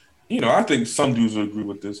 I think some dudes will agree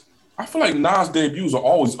with this. I feel like Nas debuts are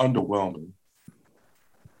always underwhelming.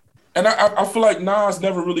 And I feel like Nas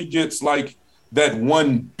never really gets like that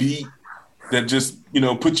one beat that just,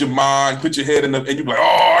 put your head in and you're like,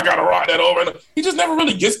 oh, I gotta rock that over. And he just never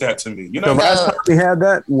really gets that to me. The last time he had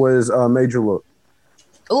that was Major Look.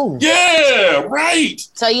 Ooh. Yeah, right.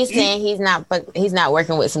 So you're saying he's not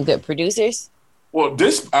working with some good producers? Well,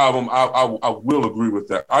 this album, I will agree with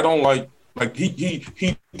that. I don't like he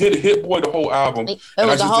did Hit Boy the whole album. Hit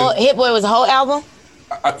Boy was a whole album.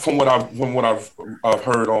 From what I've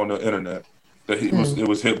heard on the internet, that it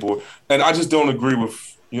was Hit Boy, and I just don't agree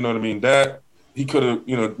with, you know what I mean, that he could have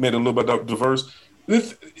made a little bit diverse.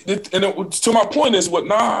 To my point is what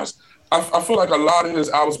Nas, I feel like a lot of his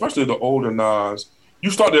albums, especially the older Nas, you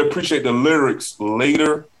start to appreciate the lyrics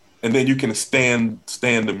later, and then you can stand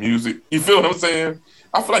the music. You feel what I'm saying?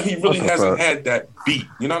 I feel like he really hasn't had that beat.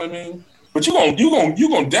 You know what I mean? But you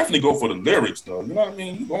gonna definitely go for the lyrics though. You know what I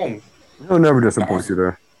mean? He'll never disappoint you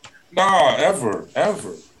there. Nah, ever.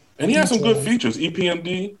 And he has some good features.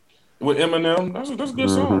 EPMD with Eminem. That's a good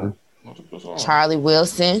song. That's a good song. Charlie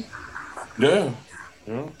Wilson. Yeah.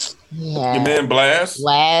 Your man Blast.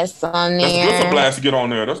 Blast on there. That's good for Blast to get on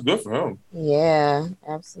there. That's good for him. Yeah,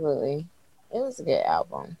 absolutely. It was a good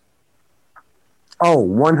album. Oh,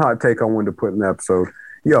 one hot take I wanted to put in the episode.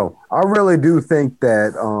 Yo, I really do think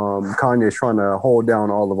that Kanye's trying to hold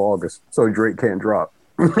down all of August so Drake can't drop.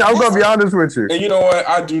 I'm going to be honest with you. And you know what?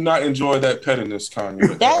 I do not enjoy that pettiness,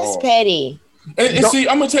 Kanye. That's petty. And see,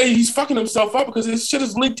 I'm going to tell you, he's fucking himself up because his shit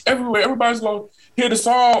is leaked everywhere. Everybody's going to hear the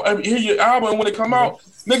song and hear your album. And when it come out,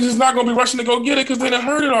 niggas is not going to be rushing to go get it because they done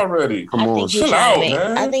heard it already. Chill out,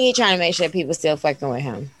 man. I think he's trying to make sure people still fucking with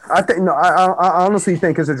him. I honestly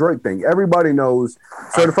think it's a Drake thing. Everybody knows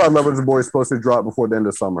Certified Lover Boy is supposed to drop before the end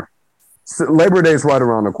of summer. So Labor Day is right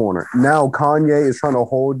around the corner. Now Kanye is trying to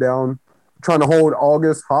hold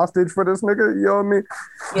August hostage for this nigga. You know what I mean?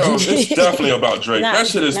 Yo, it's definitely about Drake. That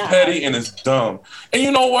shit is petty and it's dumb. And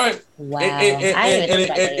you know what? Wow.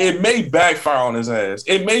 It may backfire on his ass.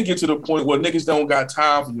 It may get to the point where niggas don't got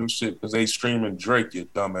time for your shit because they streaming Drake, you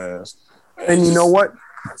dumbass. And you know what?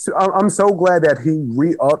 So I'm so glad that he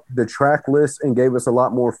re-upped the track list and gave us a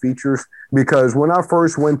lot more features, because when I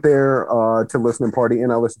first went there to listening party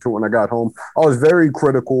and I listened to it when I got home, I was very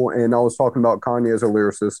critical and I was talking about Kanye as a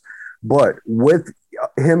lyricist. But with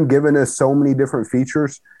him giving us so many different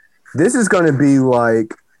features, this is going to be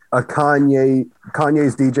like a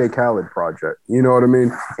Kanye's DJ Khaled project. You know what I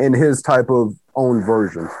mean? In his type of own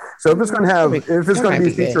version. So if it's going to be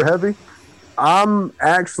feature heavy, I'm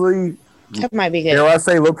actually, that might be good. Dare I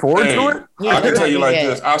say, look forward to it? Yeah, I can tell you like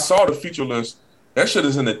this. I saw the feature list. That shit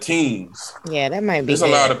is in the teens. Yeah, that might be. It's a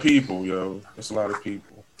lot of people, yo. It's a lot of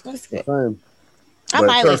people. That's good. Same. I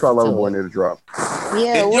might listen to Lover Boy need to drop.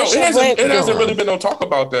 Yeah, it hasn't really been no talk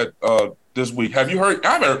about that this week. Have you heard?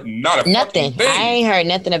 I haven't heard nothing. I ain't heard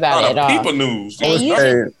nothing about it at all. People news.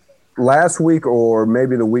 Hey, last week or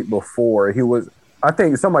maybe the week before, I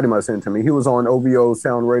think somebody might send it to me. He was on OVO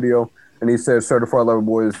Sound Radio and he said Certified Lover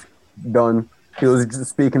Boy is done. He was just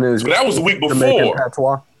speaking his. That was the week before. Jamaican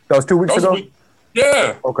patois. That was 2 weeks ago?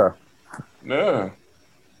 Yeah. Okay. Yeah.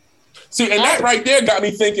 See, and that right there got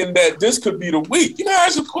me thinking that this could be the week. You know,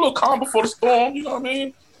 it's a little calm before the storm. You know what I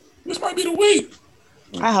mean? This might be the week.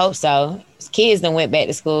 I hope so. Kids done went back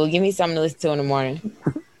to school. Give me something to listen to in the morning.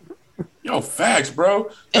 Yo, facts, bro.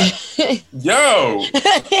 Yo.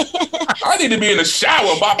 I need to be in the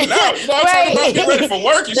shower bopping out. You know what I'm talking about? Get ready for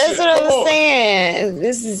work and That's shit. That's what I'm saying.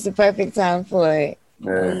 This is the perfect time for it.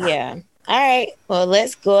 Yeah. All right. Well,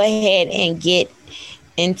 let's go ahead and get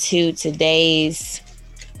into today's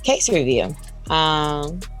case review.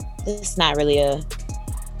 It's not really a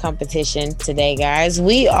competition today, guys.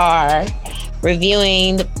 We are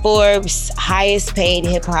reviewing the Forbes highest paid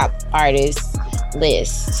hip hop artists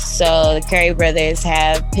list. So the Curry brothers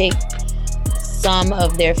have picked some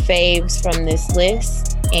of their faves from this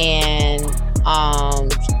list, and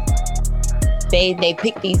they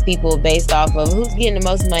pick these people based off of who's getting the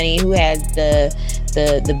most money, who has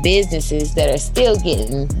the businesses that are still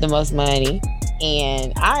getting the most money.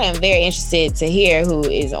 And I am very interested to hear who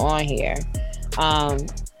is on here.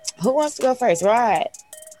 Who wants to go first? Rod.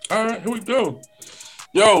 All right, here we go.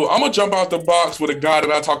 Yo, I'm going to jump out the box with a guy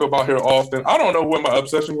that I talk about here often. I don't know what my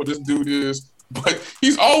obsession with this dude is, but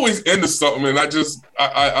he's always into something, and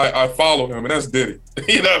I follow him, and that's Diddy.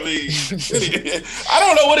 You know what I mean? Diddy. I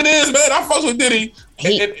don't know what it is, man. I fuck with Diddy.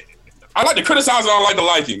 And I like to criticize, and I like to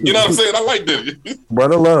like him. You know what I'm saying? I like Diddy.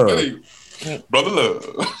 Brother love. Diddy. Brother love.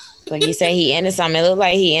 Like you say, he into something. It looked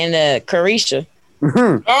like he into Carisha.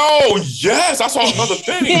 Oh, yes. I saw another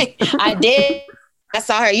thing. I did. I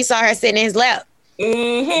saw her. You saw her sitting in his lap.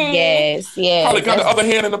 Mm-hmm. Yes. Probably got the other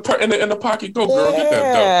hand in the pocket. Go, girl. Get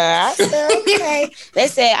that dope. I said, okay. They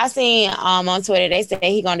said, I seen on Twitter, they said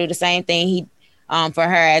he going to do the same thing he for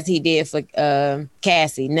her as he did for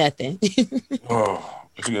Cassie. Nothing. Oh,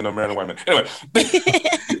 she getting a man and white man. Anyway.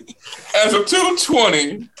 As of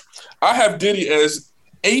 220, I have Diddy as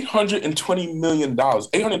 $820 million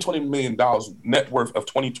net worth of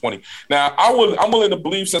 2020. Now, I'm willing to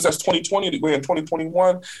believe, since that's 2020, we're in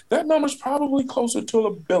 2021, that number's probably closer to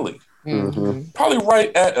 $1 billion. Mm-hmm. Probably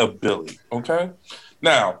right at $1 billion, okay?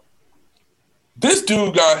 Now, this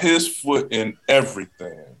dude got his foot in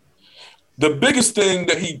everything. the biggest thing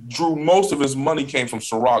that he drew most of his money came from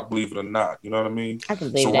Ciroc, believe it or not. You know what I mean? I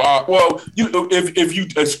can believe Ciroc, that. well, if you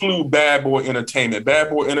exclude Bad Boy Entertainment,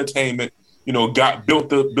 built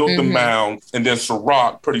the mound, and then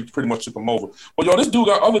Ciroc pretty much took him over. But yo, this dude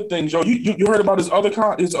got other things, yo. You heard about his other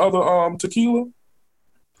tequila?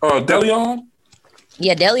 DeLeon?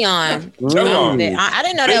 Yeah, DeLeon. DeLeon. I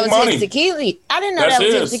didn't know Big that was money. his tequila. I didn't know that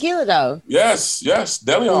was his tequila though. Yes,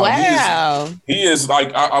 DeLeon. Wow. He is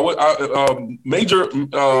like major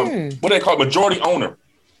what they call it, majority owner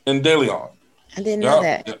in DeLeon. I didn't know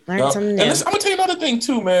that. Learned something new. And I'm gonna tell you another thing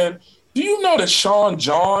too, man. Do you know that Sean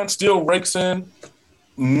John still rakes in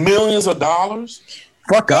millions of dollars?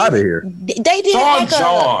 Fuck out of here. They did like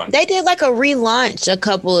a relaunch a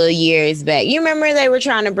couple of years back. You remember they were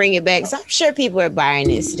trying to bring it back, so I'm sure people are buying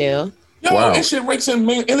it still. Yo, that shit rakes in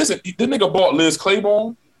millions. And listen, the nigga bought Liz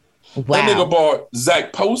Claiborne. Wow. That nigga bought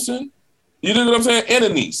Zach Poston. You know what I'm saying? And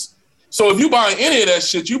Anise. So if you buying any of that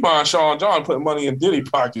shit, you buying Sean John, putting money in Diddy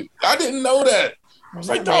pocket. I didn't know that. I was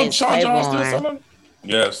like, dog, Sean John still selling?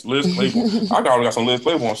 Yes, Liz Claiborne. I got some Liz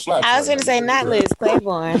Claiborne slaps. I was going to say not Liz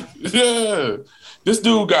Claiborne. Yeah. This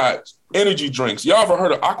dude got energy drinks. Y'all ever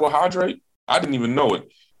heard of Aqua Hydrate? I didn't even know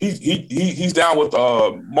it. He's down with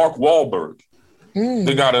Mark Wahlberg.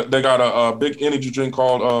 They got a big energy drink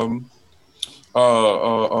called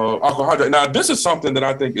Aqua Hydrate. Now, this is something that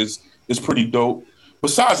I think is pretty dope.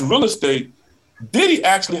 Besides real estate, Diddy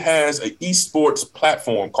actually has an esports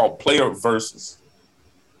platform called Player Versus.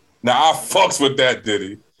 Now, I fucks with that,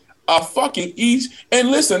 Diddy.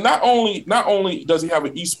 And listen, not only does he have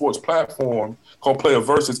an esports platform called Player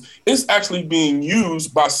Versus, it's actually being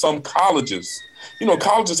used by some colleges. You know,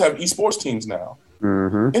 colleges have esports teams now.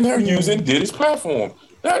 And they're using Diddy's platform.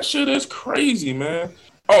 That shit is crazy, man.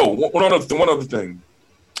 Oh, one other thing.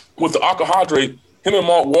 With the Aqua Hydrate, him and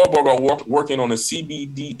Mark Wahlberg are working on a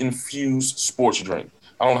CBD-infused sports drink.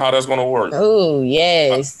 I don't know how that's going to work. Oh,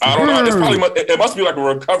 yes. I don't know. It must be like a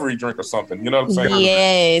recovery drink or something. You know what I'm saying?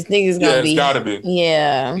 Yes, niggas gonna be. It's got to be.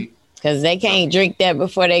 Yeah, because they can't drink that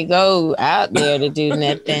before they go out there to do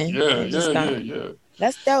nothing. Yeah.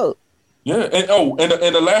 That's dope. Yeah,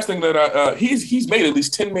 and the last thing that he's made at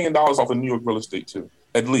least $10 million off of New York real estate too,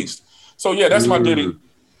 at least. So yeah, that's my Diddy.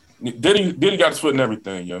 Diddy got his foot in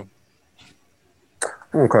everything, yo.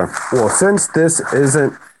 Okay. Well, since this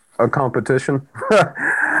isn't a competition,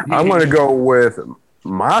 I'm going to go with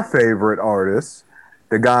my favorite artist,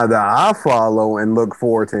 the guy that I follow and look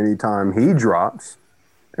forward to anytime he drops,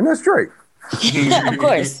 and that's Drake. Of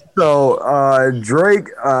course. So Drake,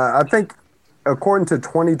 I think according to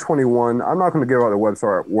 2021, I'm not going to give out the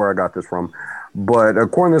website where I got this from, but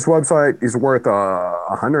according to this website, he's worth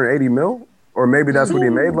 180 mil, or maybe that's what he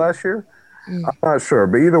made last year. I'm not sure,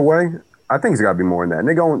 but either way, I think he's got to be more than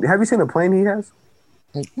that. Nigga, have you seen the plane he has?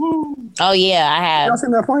 Oh yeah, I have. Y'all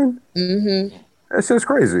seen that plane? Mm-hmm. It's just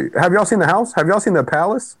crazy. Have y'all seen the house? Have y'all seen the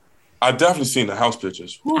palace? I definitely seen the house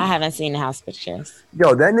pictures. I haven't seen the house pictures.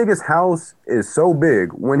 Yo, that nigga's house is so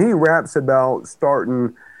big. When he raps about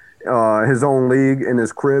starting his own league in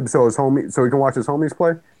his crib, so he can watch his homies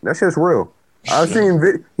play, that shit's real. I've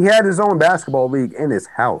seen he had his own basketball league in his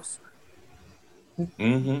house.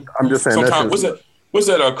 I'm just saying. What's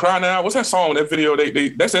that? Cry Now? What's that song? That video?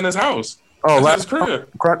 That's in his house. Oh, that's at his crib.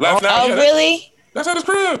 Really? That's at his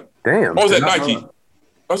crib. Damn. Or was that Nike? Or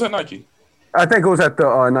was that Nike? I think it was at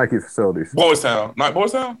the Nike facilities. Boys Town. Not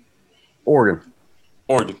Boys Town? Oregon.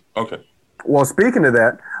 Okay. Well, speaking of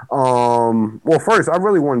that, first, I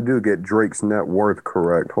really wanted to get Drake's net worth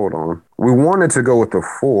correct. Hold on. We wanted to go with the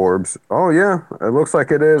Forbes. Oh, yeah. It looks like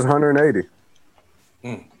it is 180.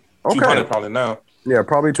 Okay. 200 probably now. Yeah,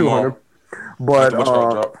 probably 200. But,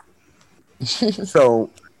 so,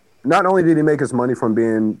 not only did he make his money from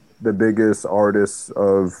being the biggest artist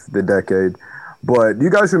of the decade, but do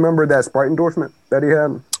you guys remember that Sprite endorsement that he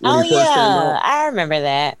had? Oh, yeah. I remember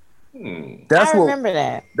that. You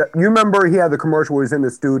remember he had the commercial where he's in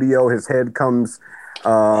the studio, his head comes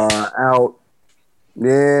out.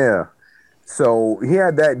 Yeah. So he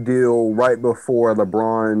had that deal right before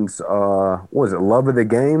LeBron's, Love of the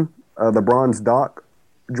Game? LeBron's doc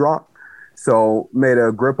drop. So made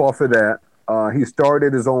a grip off of that. He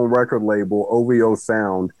started his own record label, OVO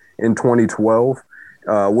Sound, in 2012,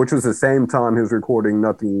 which was the same time he was recording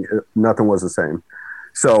Nothing Was the Same.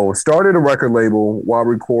 So started a record label while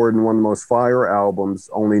recording one of the most fire albums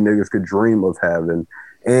only niggas could dream of having.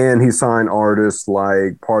 And he signed artists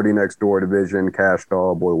like Party Next Door Division, Cash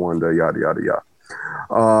Doll, Boy Wonder, yada, yada,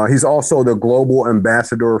 yada. He's also the global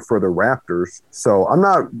ambassador for the Raptors. So I'm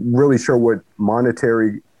not really sure what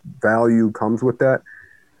monetary value comes with that.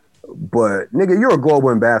 But nigga, you're a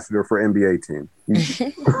global ambassador for NBA team.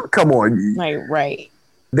 Come on. Right.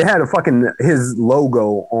 They had his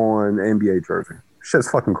logo on NBA jersey. Shit's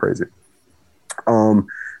fucking crazy.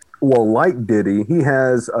 Well, like Diddy, he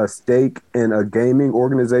has a stake in a gaming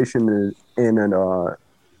organization in a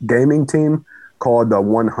gaming team called the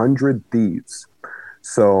 100 Thieves.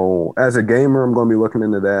 So as a gamer, I'm going to be looking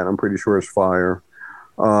into that. I'm pretty sure it's fire.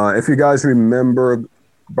 If you guys remember,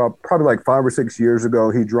 about probably like 5 or 6 years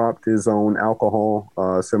ago, he dropped his own alcohol,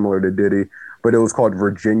 similar to Diddy, but it was called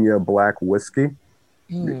Virginia Black Whiskey.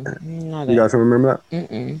 You guys remember that?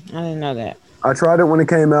 I didn't know that. I tried it when it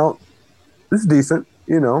came out. It's decent.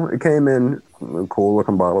 You know, it came in a cool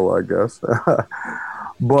looking bottle, I guess.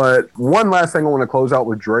 But one last thing I want to close out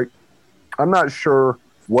with Drake. I'm not sure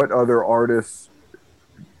what other artists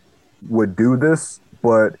would do this,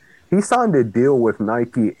 but he signed a deal with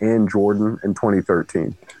Nike and Jordan in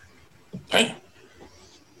 2013.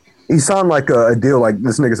 He signed like a deal like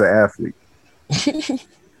this nigga's an athlete.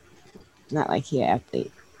 Not like he an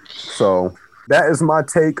athlete. So that is my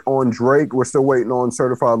take on Drake. We're still waiting on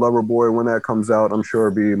Certified Lover Boy. When that comes out, I'm sure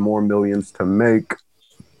it'll be more millions to make.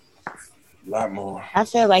 A lot more. I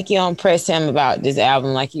feel like you don't press him about this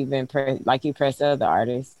album like you press other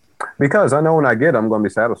artists. Because I know when I get it, I'm going to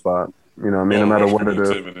be satisfied. You know what I mean? No matter what it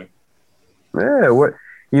is. Yeah, what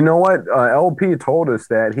you know what? LP told us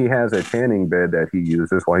that he has a tanning bed that he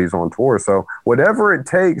uses while he's on tour. So whatever it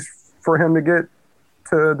takes for him to get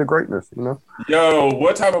to the greatness, you know? Yo,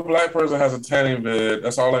 what type of black person has a tanning bed?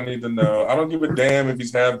 That's all I need to know. I don't give a damn if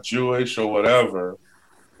he's half Jewish or whatever.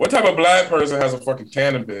 What type of black person has a fucking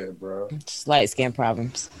tanning bed, bro? Just light skin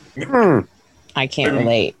problems. I can't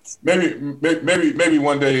relate. Maybe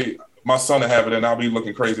one day my son will have it and I'll be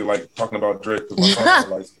looking crazy like talking about Drake because my son has a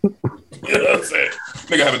license. You know what I'm saying?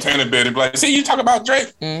 Nigga have a tanning bed and be like, see, you talk about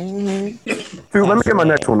Drake? Dude, let me get my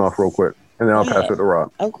next one off real quick and then I'll pass it to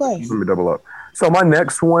Rob. Of course. Let me double up. So my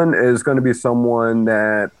next one is going to be someone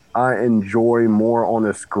that I enjoy more on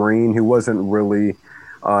the screen. He wasn't really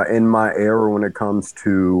in my era when it comes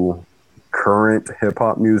to current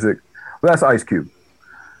hip-hop music. But that's Ice Cube.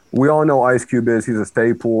 We all know Ice Cube is. He's a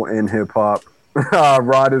staple in hip-hop.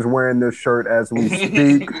 Rod is wearing this shirt as we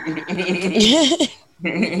speak.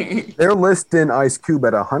 They're listing Ice Cube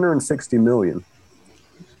at 160 million,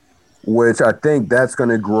 which I think that's going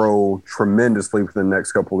to grow tremendously for the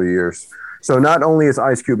next couple of years. So not only is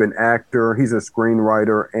Ice Cube an actor, he's a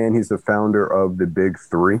screenwriter, and he's the founder of the Big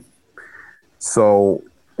Three. So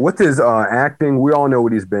with his acting, we all know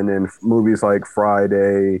what he's been in. Movies like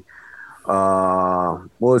Friday. What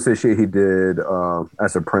was the shit he did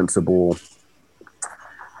as a principal?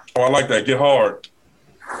 Oh, I like that. Get Hard.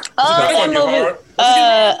 Oh, that movie.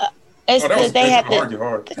 They have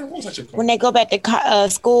when they go back to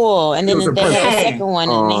school, and then they have the second one,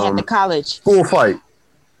 and they have the college. School Fight.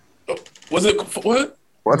 Was it what?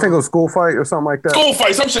 Well, I think it was School Fight or something like that. School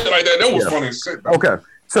Fight, some shit like that. That was funny as shit. Okay,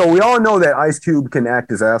 so we all know that Ice Cube can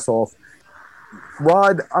act his ass off.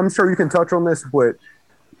 Rod, I'm sure you can touch on this, but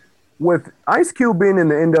with Ice Cube being in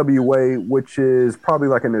the NWA, which is probably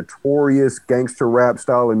like a notorious gangster rap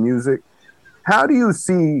style of music, how do you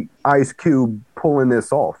see Ice Cube pulling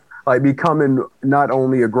this off? Like becoming not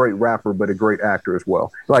only a great rapper, but a great actor as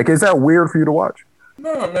well. Like, is that weird for you to watch?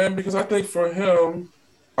 No, man, because I think for him,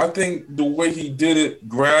 I think the way he did it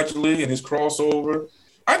gradually and his crossover,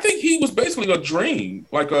 I think he was basically a dream,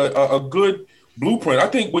 like a good blueprint. I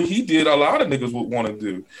think what he did, a lot of niggas would want to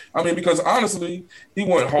do. I mean, because honestly, he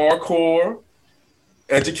went hardcore,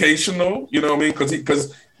 educational, you know what I mean?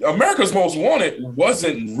 Because America's Most Wanted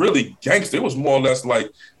wasn't really gangster. It was more or less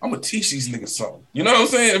like, I'm going to teach these niggas something. You know what I'm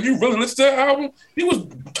saying? If you really listen to that album, he was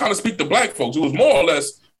trying to speak to black folks. It was more or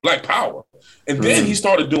less black power. And then he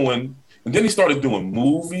started doing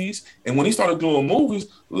movies. And when he started doing movies,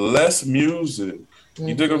 less music.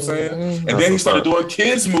 You dig what I'm saying? And then he started doing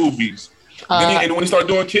kids' movies. And when he started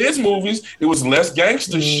doing kids' movies, it was less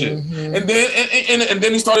gangster shit. And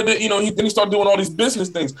then he started, he started doing all these business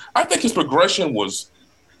things. I think his progression was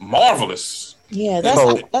marvelous. Yeah,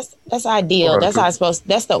 that's ideal. That's how it's supposed.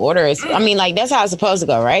 That's the order. I mean, like that's how it's supposed to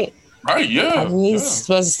go, right? Right. Yeah. I mean, he's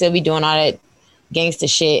supposed to still be doing all that gangster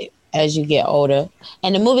shit as you get older.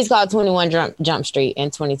 And the movie's called 21 Jump Street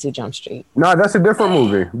and 22 Jump Street. No, that's a different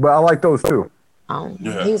movie, but I like those too.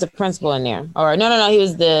 He was a principal in there. Or no, he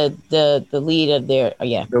was the lead of their. Oh,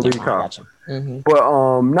 yeah, the lead cop. Gotcha.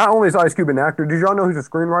 But not only is Ice Cube an actor, did y'all know he's a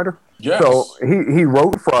screenwriter? Yes. So he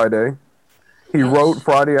wrote Friday. He wrote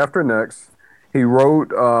Friday After Next. He wrote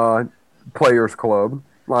Players Club.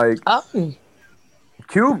 Like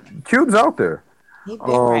Cube's out there. He's been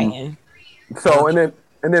writing. So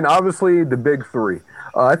and then obviously the Big Three.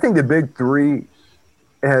 I think the big three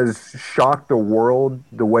has shocked the world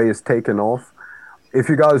the way it's taken off. If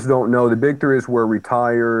you guys don't know, the big three is where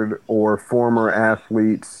retired or former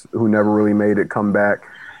athletes who never really made it come back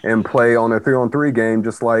and play on a 3-on-3 game,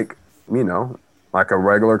 just like, like a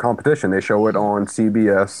regular competition. They show it on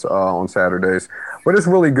CBS on Saturdays, but it's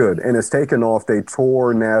really good and it's taken off. They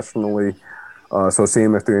tour nationally, so see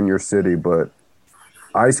them if they're in your city. But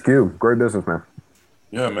Ice Cube, great businessman.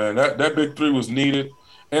 Yeah, man, that big three was needed.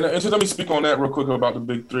 And just let me speak on that real quick about the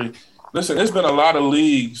big three. Listen, there's been a lot of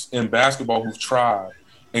leagues in basketball who've tried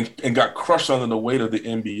and got crushed under the weight of the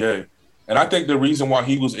NBA. And I think the reason why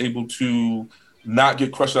he was able to not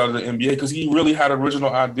get crushed out of the NBA because he really had an original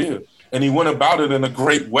idea. And he went about it in a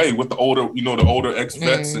great way with the older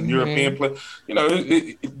ex-vets and European players.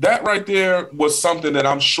 That right there was something that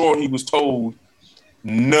I'm sure he was told,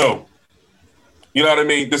 no. You know what I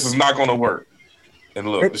mean? This is not going to work. And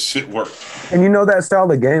look, the shit worked. And that style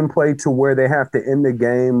of gameplay to where they have to end the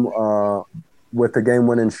game with the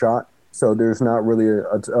game-winning shot, so there's not really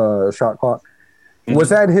a shot clock. Mm-hmm. Was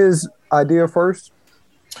that his idea first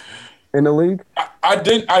in the league? I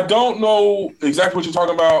don't know exactly what you're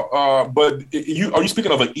talking about, but are you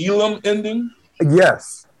speaking of an Elam ending?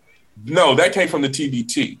 Yes. No, that came from the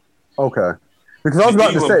TBT. Okay. Because I was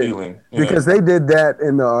about to say, because they did that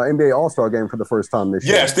in the NBA All-Star game for the first time this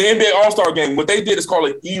year. Yes, the NBA All-Star game. What they did is called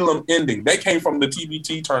an Elam ending. They came from the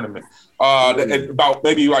TBT tournament about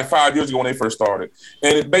maybe like 5 years ago when they first started.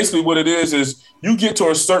 And basically what it is you get to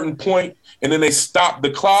a certain point and then they stop the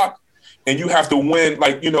clock and you have to win.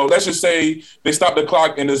 Like, let's just say they stop the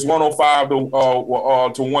clock and it's 105 to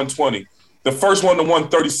 120. The first one to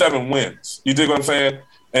 137 wins. You dig what I'm saying?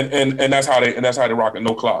 And that's how they rock it.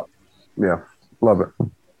 No clock. Yeah. Love it.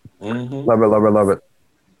 Mm-hmm. Love it.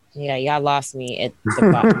 Yeah, y'all lost me at the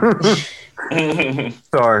bottom.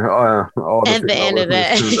 Sorry. At the end of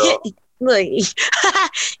that. Look,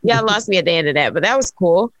 y'all lost me at the end of that, but that was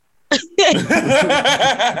cool.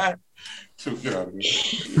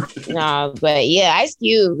 No, but yeah, Ice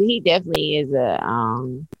Cube, he definitely is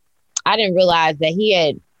I didn't realize that he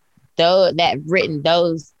had written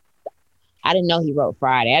those. I didn't know he wrote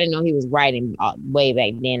Friday. I didn't know he was writing way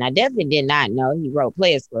back then. I definitely did not know he wrote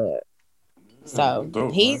Players Club. So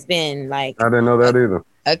he's been like... I didn't know that either.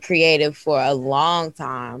 A creative for a long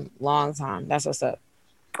time. That's what's up.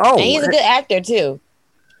 Oh. And he's a good actor, too.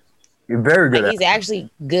 He's very good. He's actually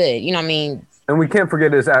good. You know what I mean? And we can't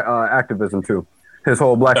forget his activism, too. His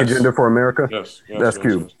whole Black agenda for America. Yes. That's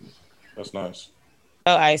Cube. Yes. That's nice.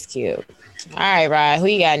 Oh, Ice Cube. All right, Rod. Who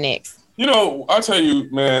you got next? I'll tell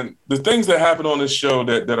you, man, the things that happen on this show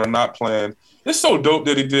that are not planned, it's so dope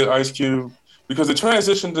that he did Ice Cube because the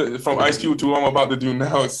transition from Ice Cube to what I'm about to do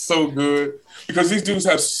now is so good because these dudes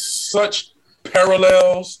have such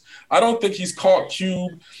parallels. I don't think he's caught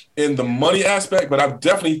Cube in the money aspect, but I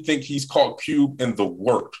definitely think he's caught Cube in the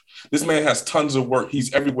work. This man has tons of work.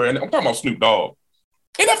 He's everywhere. And I'm talking about Snoop Dogg.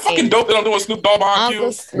 Ain't that fucking dope that I'm doing Snoop Dogg behind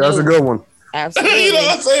Cube? That's a good one. Absolutely. You know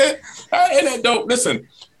what I'm saying? Ain't that dope? Listen.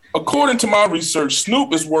 According to my research,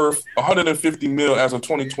 Snoop is worth $150 million as of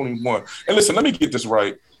 2021. And listen, let me get this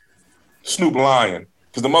right. Snoop lying,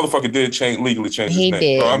 because the motherfucker did legally change his name. Did.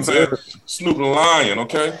 You know what I'm saying? Snoop lying,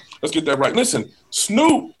 okay? Let's get that right. Listen,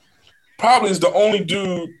 Snoop probably is the only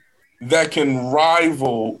dude that can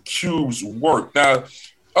rival Cube's work. Now,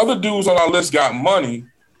 other dudes on our list got money,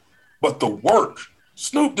 but the work.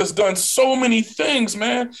 Snoop has done so many things,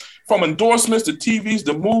 man, from endorsements to TVs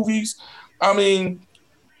to movies. I mean...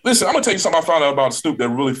 Listen, I'm going to tell you something I found out about Snoop that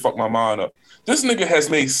really fucked my mind up. This nigga has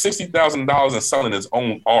made $60,000 in selling his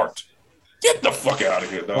own art. Get the fuck out of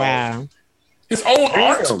here, dog. Wow. His own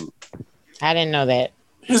art? I didn't know that.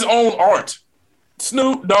 His own art.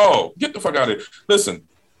 Snoop Dogg. Get the fuck out of here. Listen,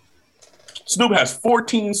 Snoop has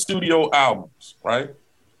 14 studio albums, right?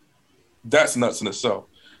 That's nuts in itself.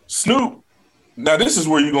 Snoop, now this is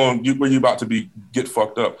where you're about to get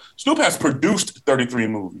fucked up. Snoop has produced 33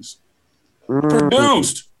 movies.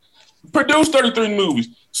 Produced 33 movies.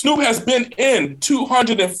 Snoop has been in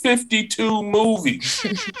 252 movies.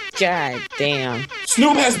 God damn.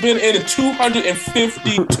 Snoop has been in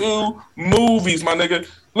 252 movies, my nigga.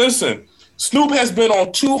 Listen, Snoop has been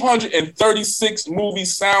on 236 movie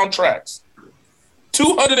soundtracks.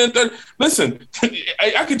 230. Listen,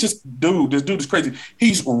 I could just, this dude is crazy.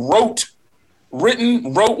 He's wrote,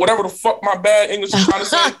 whatever the fuck my bad English is trying to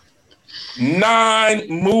say, 9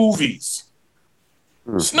 movies.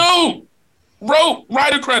 Snoop wrote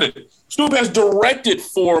writer credit. Snoop has directed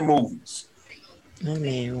 4 movies. I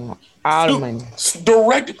mean, all the money.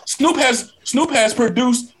 Snoop has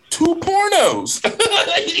produced 2 pornos.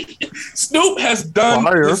 Snoop has done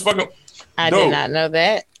this fucking. I did not know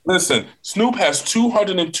that. Listen, Snoop has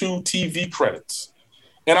 202 TV credits,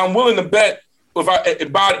 and I'm willing to bet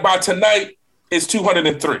by tonight it's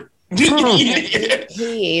 203.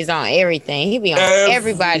 He is on everything. He be on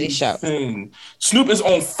everybody's show. Snoop is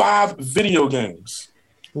on 5 video games.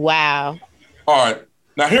 Wow. All right.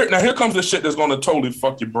 Now here comes the shit that's going to totally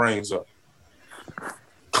fuck your brains up.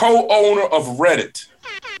 Co-owner of Reddit.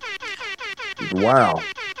 Wow.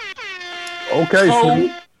 Okay.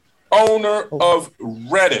 Co-owner of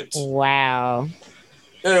Reddit. Wow.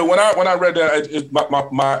 Yeah, when I read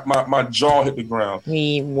that, my jaw hit the ground.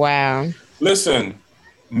 Wow. Listen,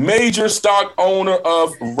 major stock owner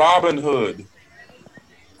of Robinhood.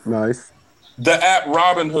 Nice. The app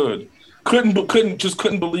Robinhood. Couldn't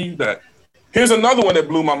believe that. Here's another one that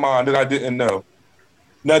blew my mind that I didn't know.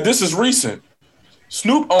 Now this is recent.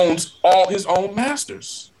 Snoop owns all his own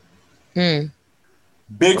masters.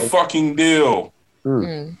 Big fucking deal.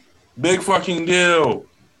 Big fucking deal.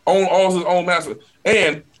 Own all his own masters.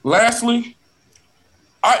 And lastly,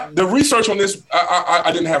 the research on this,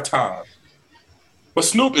 I didn't have time. But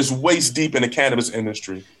Snoop is waist deep in the cannabis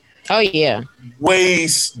industry. Oh yeah.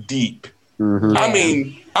 Waist deep. Mm-hmm.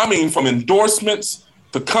 I mean, from endorsements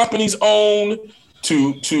to companies own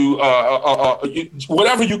to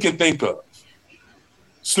whatever you can think of.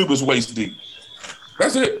 Snoop is waist deep.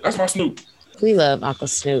 That's it. That's my Snoop. We love Uncle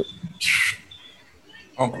Snoop.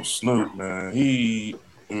 Uncle Snoop, man.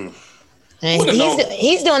 And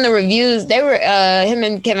he's doing the reviews. They were him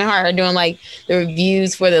and Kevin Hart are doing like the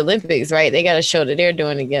reviews for the Olympics, right? They got a show that they're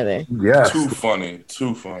doing together. Yeah, too funny.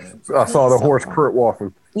 I saw the horse Kurt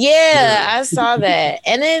walking. Yeah, I saw that,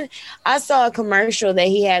 and then I saw a commercial that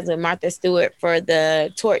he has with Martha Stewart for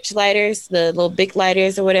the torch lighters, the little big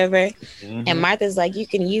lighters or whatever. Mm-hmm. And Martha's like, you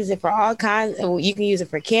can use it for all kinds. You can use it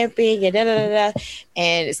for camping and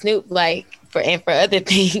And Snoop like. For other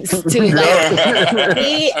things too. Like,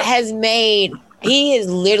 he has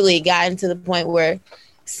literally gotten to the point where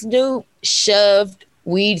Snoop shoved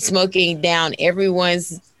weed smoking down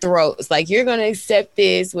everyone's throats. Like, you're gonna accept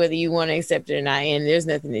this whether you want to accept it or not, and there's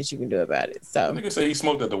nothing that you can do about it. So nigga say he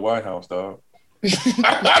smoked at the White House, dog.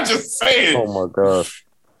 I'm just saying. Oh my gosh.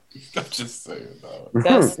 I'm just saying, dog.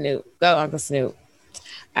 Go Snoop. Go Uncle Snoop.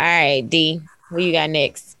 All right, D. What you got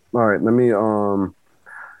next? All right,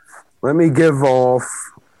 let me give off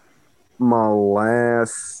my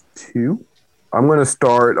last 2. I'm going to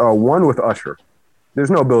start one with Usher. There's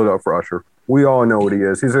no build up for Usher. We all know what he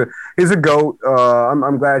is. He's a GOAT.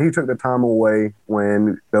 I'm glad he took the time away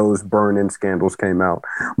when those burn-in scandals came out.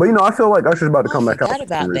 But, I feel like Usher's about to come back out. I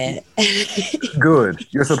forgot about that. Good.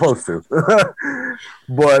 You're supposed to.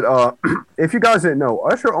 But if you guys didn't know,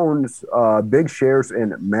 Usher owns big shares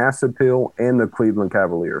in Mass Appeal and the Cleveland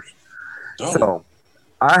Cavaliers. Oh. So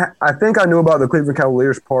I think I knew about the Cleveland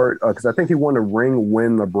Cavaliers part because I think he won a ring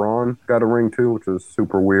when LeBron got a ring too, which is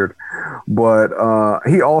super weird. But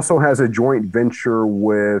he also has a joint venture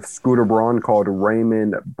with Scooter Braun called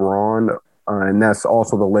Raymond Braun, and that's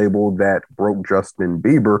also the label that broke Justin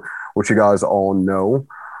Bieber, which you guys all know.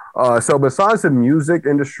 So besides the music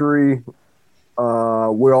industry,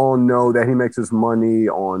 we all know that he makes his money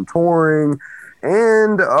on touring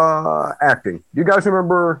and acting. Do you guys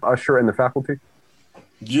remember Usher and the Faculty?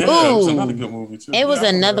 Yeah, it was another good movie too. It was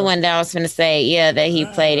another one that I was going to say, that he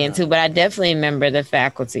played into, but I definitely remember The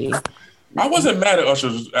Faculty. I wasn't mad at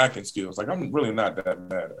Usher's acting skills. Like, I'm really not that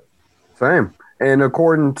mad at it. Same. And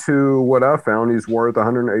according to what I found, he's worth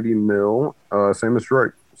 180 mil, same as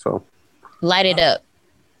Drake. So, Light It Up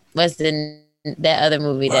was that other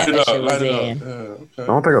movie that Usher was in. Yeah, okay. I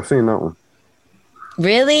don't think I've seen that one.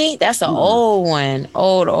 Really? That's an old one.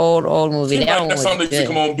 Old movie. That one was something good. That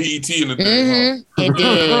come on BET in the day.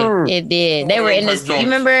 Huh? It did. They were in the. You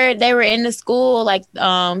remember they were in the school. Like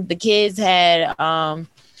the kids had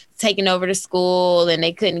taken over the school and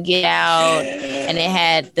they couldn't get out. Yeah. And they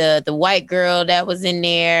had the white girl that was in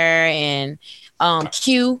there and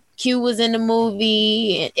Q was in the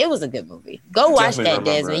movie. It was a good movie. Go watch that,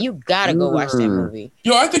 Desmond. That. You gotta go watch that movie.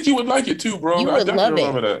 Yo, I think you would like it too, bro. You would love it.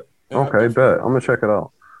 Remember that. Yeah, okay, bet. I'm gonna check it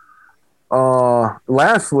out.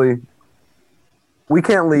 Lastly, we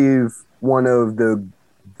can't leave one of the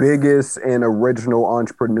biggest and original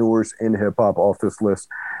entrepreneurs in hip hop off this list,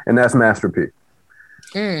 and that's Master P.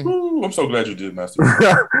 Ooh, I'm so glad you did, Master P.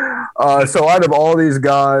 So out of all these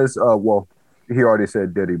guys, well, he already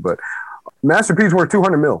said Diddy, but Master P's worth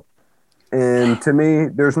 200 mil, and to me,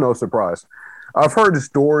 there's no surprise. I've heard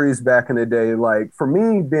stories back in the day, like for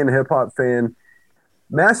me being a hip hop fan.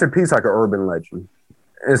 Master P's like an urban legend.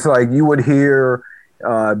 It's like you would hear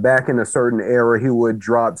back in a certain era, he would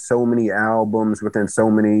drop so many albums within so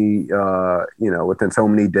many, within so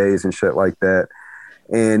many days and shit like that.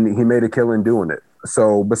 And he made a killing doing it.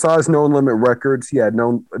 So besides No Limit Records, he had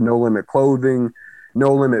No Limit Clothing,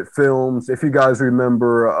 No Limit Films. If you guys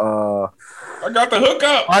remember, I got the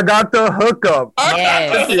hookup.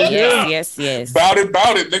 Yes. Bout it,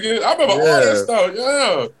 nigga. I remember all that stuff.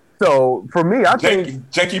 Yeah. So for me, I think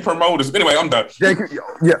janky promoters. Anyway, I'm done.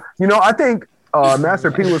 I think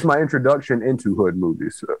Master P was my introduction into hood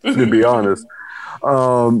movies, to be honest.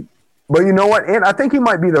 But you know what? And I think he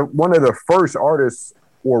might be one of the first artists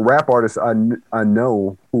or rap artists I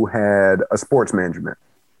know who had a sports management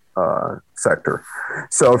sector.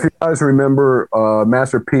 So if you guys remember,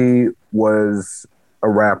 Master P was a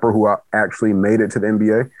rapper who actually made it to the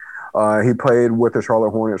NBA. He played with the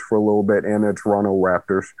Charlotte Hornets for a little bit and the Toronto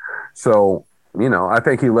Raptors. So, I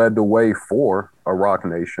think he led the way for a Rock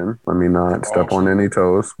Nation. Let me not step on any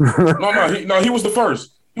toes. He was the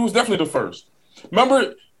first. He was definitely the first.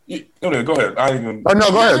 Remember? Go ahead. Go ahead. Go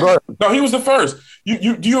ahead. No, he was the first. Do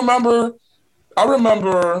you remember? I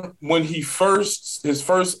remember when his first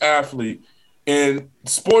athlete, and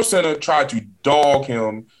SportsCenter tried to dog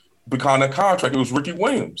him behind a contract. It was Ricky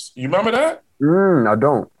Williams. You remember that? I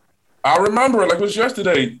don't. I remember it like it was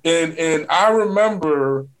yesterday, and I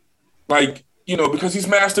remember because he's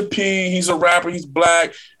Master P, he's a rapper, he's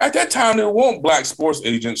black. At that time, there weren't black sports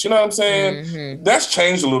agents. You know what I'm saying? Mm-hmm. That's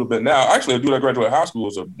changed a little bit now. Actually, a dude I graduated high school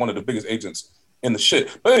was one of the biggest agents in the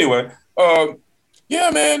shit. But anyway,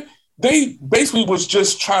 man, they basically was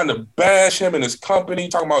just trying to bash him and his company,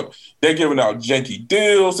 talking about they're giving out janky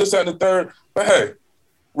deals, this, that, and the third. But hey,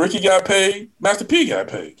 Ricky got paid, Master P got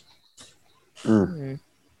paid. Mm.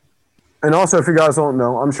 And also, if you guys don't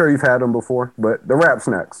know, I'm sure you've had them before, but the rap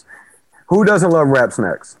snacks. Who doesn't love rap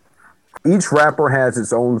snacks? Each rapper has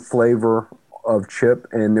its own flavor of chip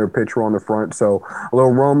and their picture on the front. So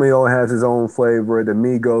Lil Romeo has his own flavor. The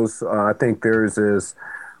Migos, I think theirs is,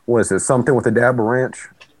 something with a dab of ranch?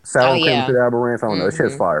 Sour cream with a dab of ranch? I don't know. That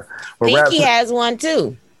shit's fire. But Pinky has one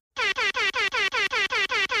too.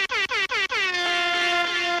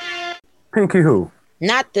 Pinky who?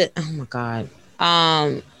 Not the, oh my God.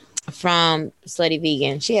 From Slutty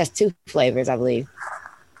Vegan. She has 2 flavors, I believe.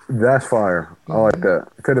 That's fire. I like that.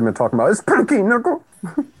 Could have been talking about, it's Pinky, nickel.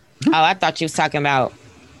 I thought you was talking about.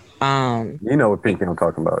 You know what Pinky I'm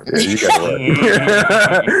talking about. Yeah, you got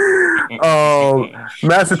it right.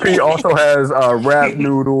 Master P also has rap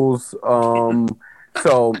noodles.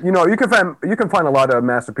 So you can find a lot of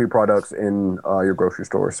Master P products in your grocery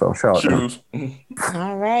store. So shout out to him.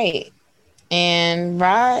 All right, and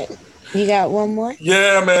Rod, you got one more?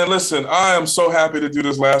 Yeah, man. Listen, I am so happy to do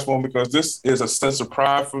this last one because this is a sense of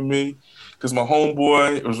pride for me because my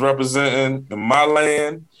homeboy was representing in my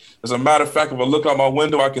land. As a matter of fact, if I look out my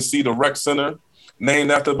window, I can see the rec center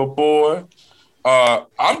named after the boy.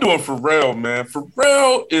 I'm doing Pharrell, man.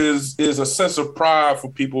 Pharrell is a sense of pride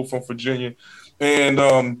for people from Virginia. And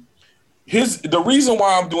the reason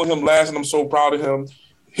why I'm doing him last and I'm so proud of him,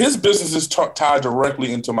 his business is tied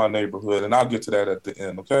directly into my neighborhood, and I'll get to that at the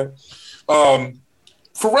end, okay?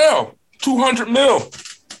 Pharrell, 200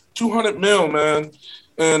 mil, man.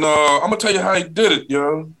 And I'm going to tell you how he did it,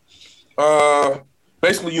 yo.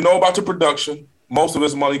 Basically, you know about the production. Most of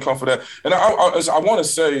his money come for that. And I want to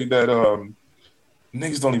say that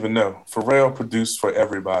niggas don't even know. Pharrell produced for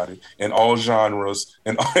everybody in all genres.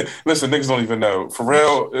 And listen, niggas don't even know.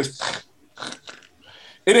 Pharrell,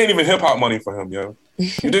 it ain't even hip-hop money for him, yo.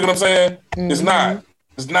 You dig what I'm saying? Mm-hmm. It's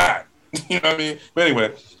not. You know what I mean? But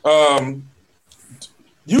anyway,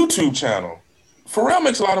 YouTube channel. Pharrell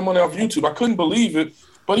makes a lot of money off YouTube. I couldn't believe it,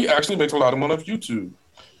 but he actually makes a lot of money off YouTube.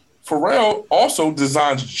 Pharrell also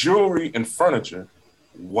designs jewelry and furniture.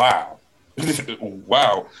 Wow.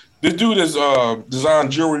 Wow. This dude has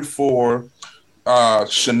designed jewelry for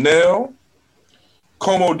Chanel,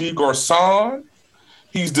 Como de Garçon.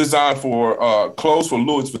 He's designed for clothes for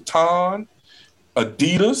Louis Vuitton,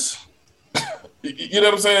 Adidas. You know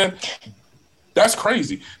what I'm saying? That's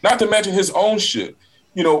crazy. Not to mention his own shit.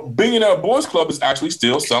 You know, Billionaire Boys Club is actually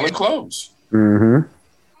still selling clothes. Mm-hmm.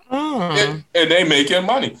 And they making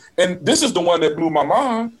money. And this is the one that blew my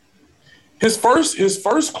mind. His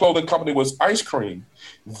first clothing company was Ice Cream.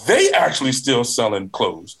 They actually still selling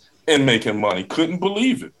clothes and making money. Couldn't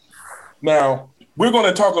believe it. Now, we're going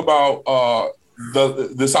to talk about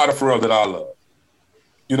the side of Pharrell that I love.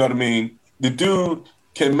 You know what I mean? The dude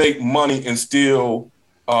can make money and still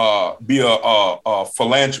be a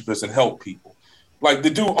philanthropist and help people. Like, the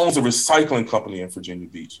dude owns a recycling company in Virginia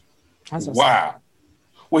Beach. Wow.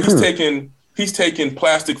 Well, he's taking he's taking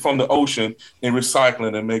plastic from the ocean and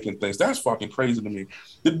recycling and making things. That's fucking crazy to me.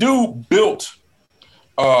 The dude built.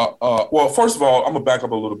 Well, first of all, I'm gonna back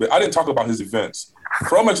up a little bit. I didn't talk about his events.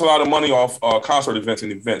 Pharrell makes a lot of money off concert events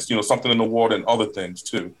and events. Something in the water and other things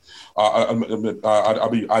too.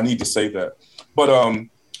 I need to say that. But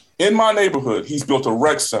in my neighborhood, he's built a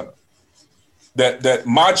rec center that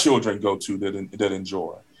my children go to that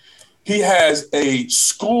enjoy. He has a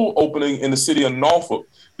school opening in the city of Norfolk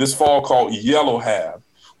this fall called Yellow Hab,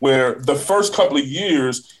 where the first couple of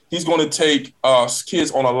years he's going to take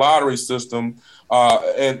kids on a lottery system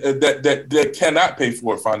and that cannot pay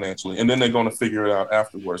for it financially, and then they're going to figure it out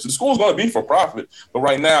afterwards. The school's going to be for profit, but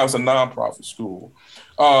right now it's a nonprofit school.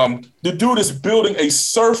 The dude is building a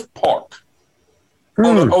surf park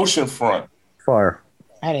on the ocean front. Fire.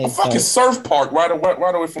 A fucking surf park right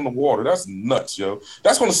away from the water. That's nuts, yo.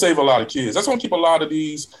 That's going to save a lot of kids. That's going to keep a lot of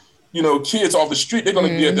these, kids off the street. They're going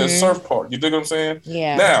to be at that surf park. You dig what I'm saying?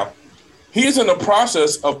 Yeah. Now, he's in the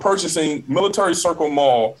process of purchasing Military Circle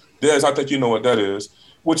Mall. Des, I think you know what that is,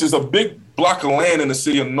 which is a big block of land in the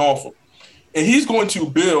city of Norfolk. And he's going to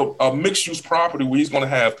build a mixed-use property where he's going to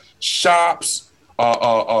have shops,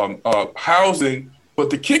 housing.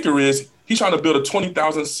 But the kicker is he's trying to build a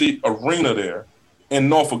 20,000-seat arena there. And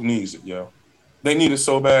Norfolk needs it, yo. They need it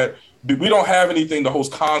so bad. We don't have anything to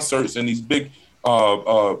host concerts and these big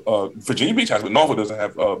Virginia Beach has, but Norfolk doesn't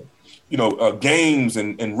have games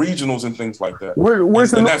and regionals and things like that.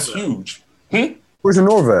 And that's huge. Where's the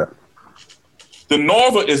Norva at? The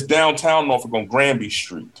Norva is downtown Norfolk on Granby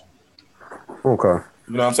Street. Okay.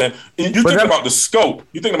 You know what I'm saying? You think about the scope.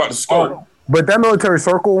 But that Military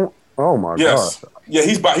Circle, oh my God. Yeah,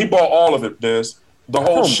 he bought all of it, Des. The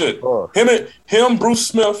whole shit. Him, Bruce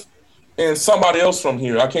Smith, and somebody else from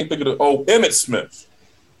here. I can't think of Emmett Smith.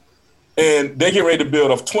 And they get ready to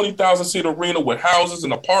build a 20,000-seat arena with houses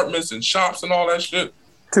and apartments and shops and all that shit.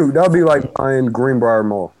 Dude, that'll be like buying Greenbrier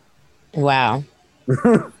Mall. Wow.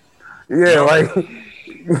 Yeah, like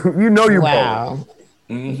you wow.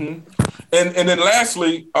 Mm-hmm. And then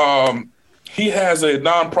lastly, he has a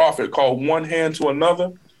nonprofit called One Hand to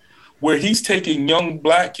Another, where he's taking young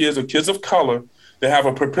black kids or kids of color that have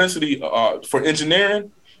a propensity for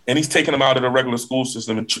engineering, and he's taking them out of the regular school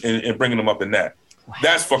system and bringing them up in that. Wow.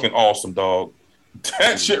 That's fucking awesome, dog.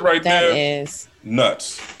 That shit right there. That is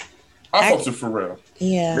nuts. I fucked with Pharrell.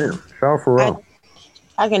 Yeah. Shout out Pharrell.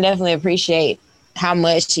 I can definitely appreciate how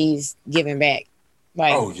much he's giving back.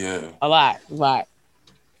 Like, oh yeah, a lot.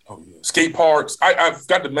 Oh yeah, skate parks. I've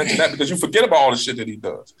got to mention that because you forget about all the shit that he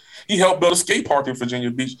does. He helped build a skate park in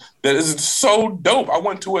Virginia Beach that is so dope. I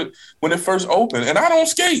went to it when it first opened, and I don't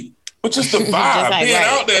skate, but just the vibe being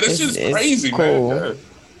out there, it's just crazy, cool. Man. Yeah.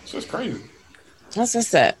 It's just crazy. That's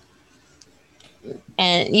what's up.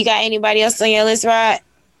 And you got anybody else on your list, Rod?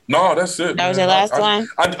 No, that's it. That was your last one?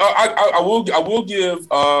 I will give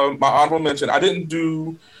my honorable mention. I didn't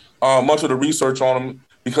do much of the research on them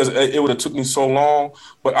because it would have took me so long.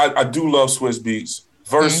 But I do love Swiss Beats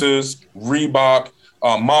versus Reebok,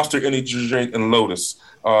 Monster Energy Drink, and Lotus.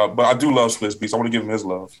 But I do love Swiss Beats. I want to give him his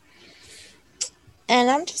love.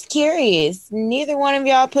 And I'm just curious. Neither one of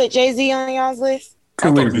y'all put Jay-Z on y'all's list? I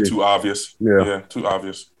thought it'd be too obvious. Yeah, too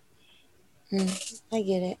obvious. I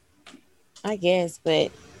get it. I guess,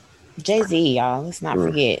 but Jay-Z, y'all, let's not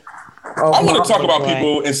forget. I want to talk about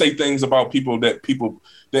people and say things about people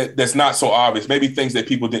that's not so obvious. Maybe things that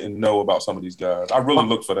people didn't know about some of these guys. I really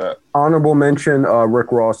look for that. Honorable mention,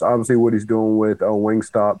 Rick Ross. Obviously, what he's doing with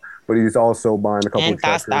Wingstop, but he's also buying a couple of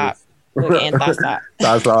checkers.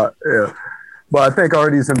 And Thought, yeah. But I think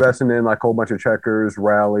already he's investing in like a whole bunch of checkers,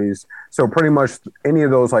 rallies. So pretty much any of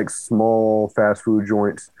those like small fast food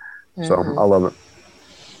joints. So I love it.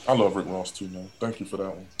 I love Rick Ross too, man. Thank you for that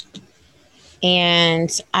one. And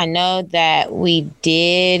I know that we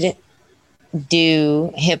did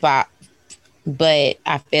do hip hop, but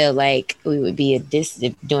I feel like we would be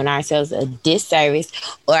doing ourselves a disservice,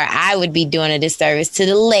 or I would be doing a disservice to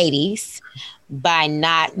the ladies by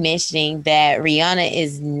not mentioning that Rihanna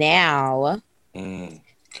is now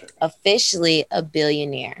officially a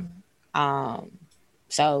billionaire.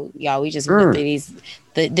 So y'all, we just went through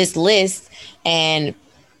this list, and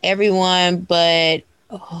everyone but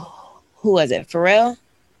who was it? Pharrell?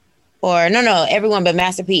 Or no, everyone but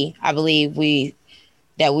Master P, I believe we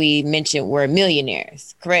mentioned were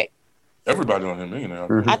millionaires, correct? Everybody on here millionaire.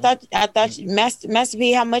 Mm-hmm. I thought Master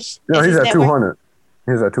P, how much? No, he's at 200.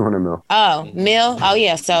 He's at 200 mil. Oh, mil? Oh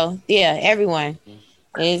yeah. So yeah, everyone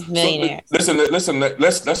is millionaires. So, listen.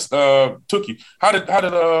 Let's Tookie. How did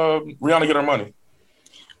Rihanna get her money?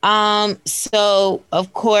 So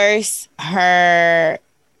of course her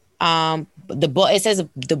it says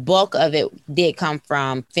the bulk of it did come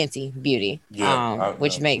from Fenty Beauty,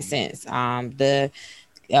 which makes sense. She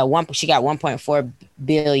got 1.4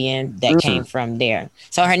 billion that came from there.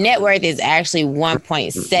 So her net worth is actually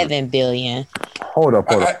 1.7 billion. Hold up.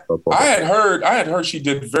 I had heard she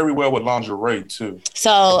did very well with lingerie too.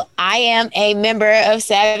 So I am a member of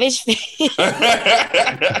Savage.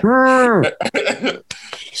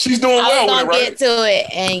 She's doing well with it, right? Get to it,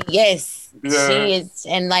 and yes, she is,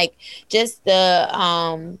 and like just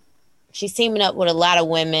the she's teaming up with a lot of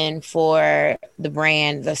women for the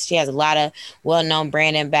brand. She has a lot of well-known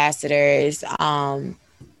brand ambassadors.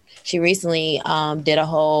 She recently did a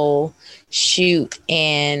whole shoot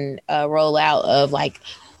and rollout of like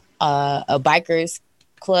a bikers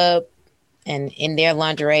club and in their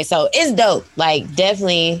lingerie. So it's dope. Like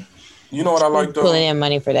definitely. You know what I like though? Pulling in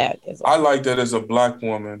money for that. I like that as a black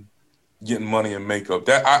woman getting money in makeup.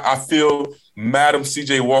 That I feel Madam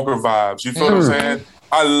C.J. Walker vibes. You feel what I'm saying?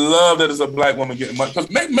 I love that as a black woman getting money because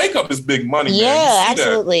makeup is big money. Yeah,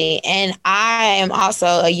 absolutely. That. And I am also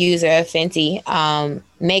a user of Fenty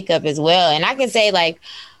makeup as well. And I can say like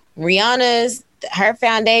her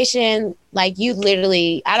foundation, like you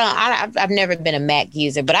literally, I've never been a MAC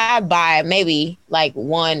user, but I buy maybe like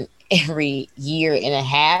one every year and a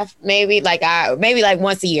half, maybe like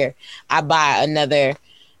once a year I buy another.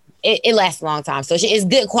 It lasts a long time. So it's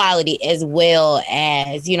good quality as well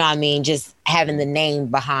as, you know what I mean, just having the name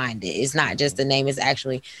behind it. It's not just the name, it's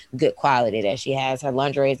actually good quality that she has. Her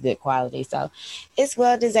lingerie is good quality. So it's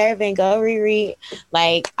well deserving. Go Riri.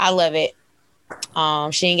 Like, I love it.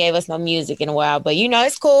 She ain't gave us no music in a while, but you know,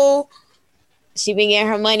 it's cool. She been getting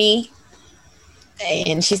her money.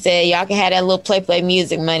 And she said, y'all can have that little play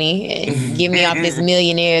music money and get me off this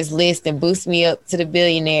millionaires list and boost me up to the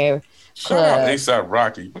billionaire. Shout out A$AP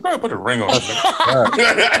Rocky. We're going to put a ring on it.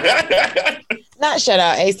 Not shout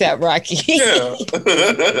out A$AP Rocky. Yeah.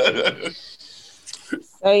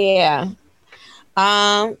 So, yeah.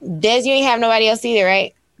 Des, you ain't have nobody else either,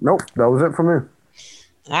 right? Nope. That was it for me.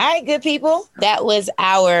 All right, good people. That was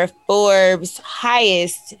our Forbes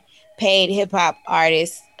highest paid hip hop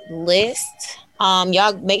artist list.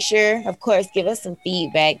 Y'all make sure, of course, give us some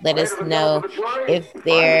feedback. Let us know if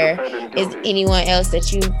there is anyone else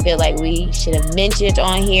that you feel like we should have mentioned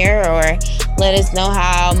on here, or let us know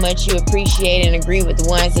how much you appreciate and agree with the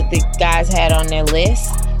ones that the guys had on their list.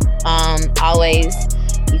 Always,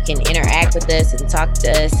 you can interact with us and talk to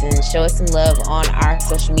us and show us some love on our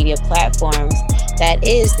social media platforms. That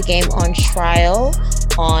is The Game on Trial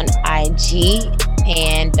on IG.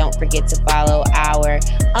 And don't forget to follow our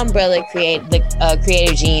Umbrella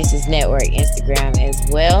Creative Geniuses Network Instagram as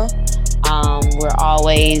well. We're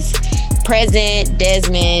always present.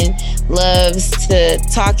 Desmond loves to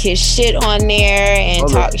talk his shit on there and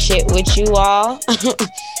talk shit with you all.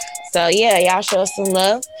 So yeah, y'all show us some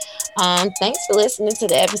love. Thanks for listening to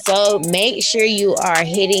the episode. Make sure you are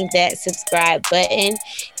hitting that subscribe button.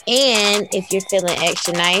 And if you're feeling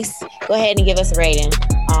extra nice, go ahead and give us a rating.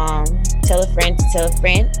 Tell a friend to tell a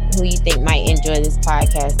friend who you think might enjoy this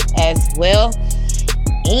podcast as well.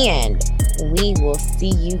 And we will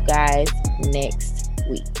see you guys next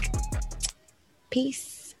week. Peace.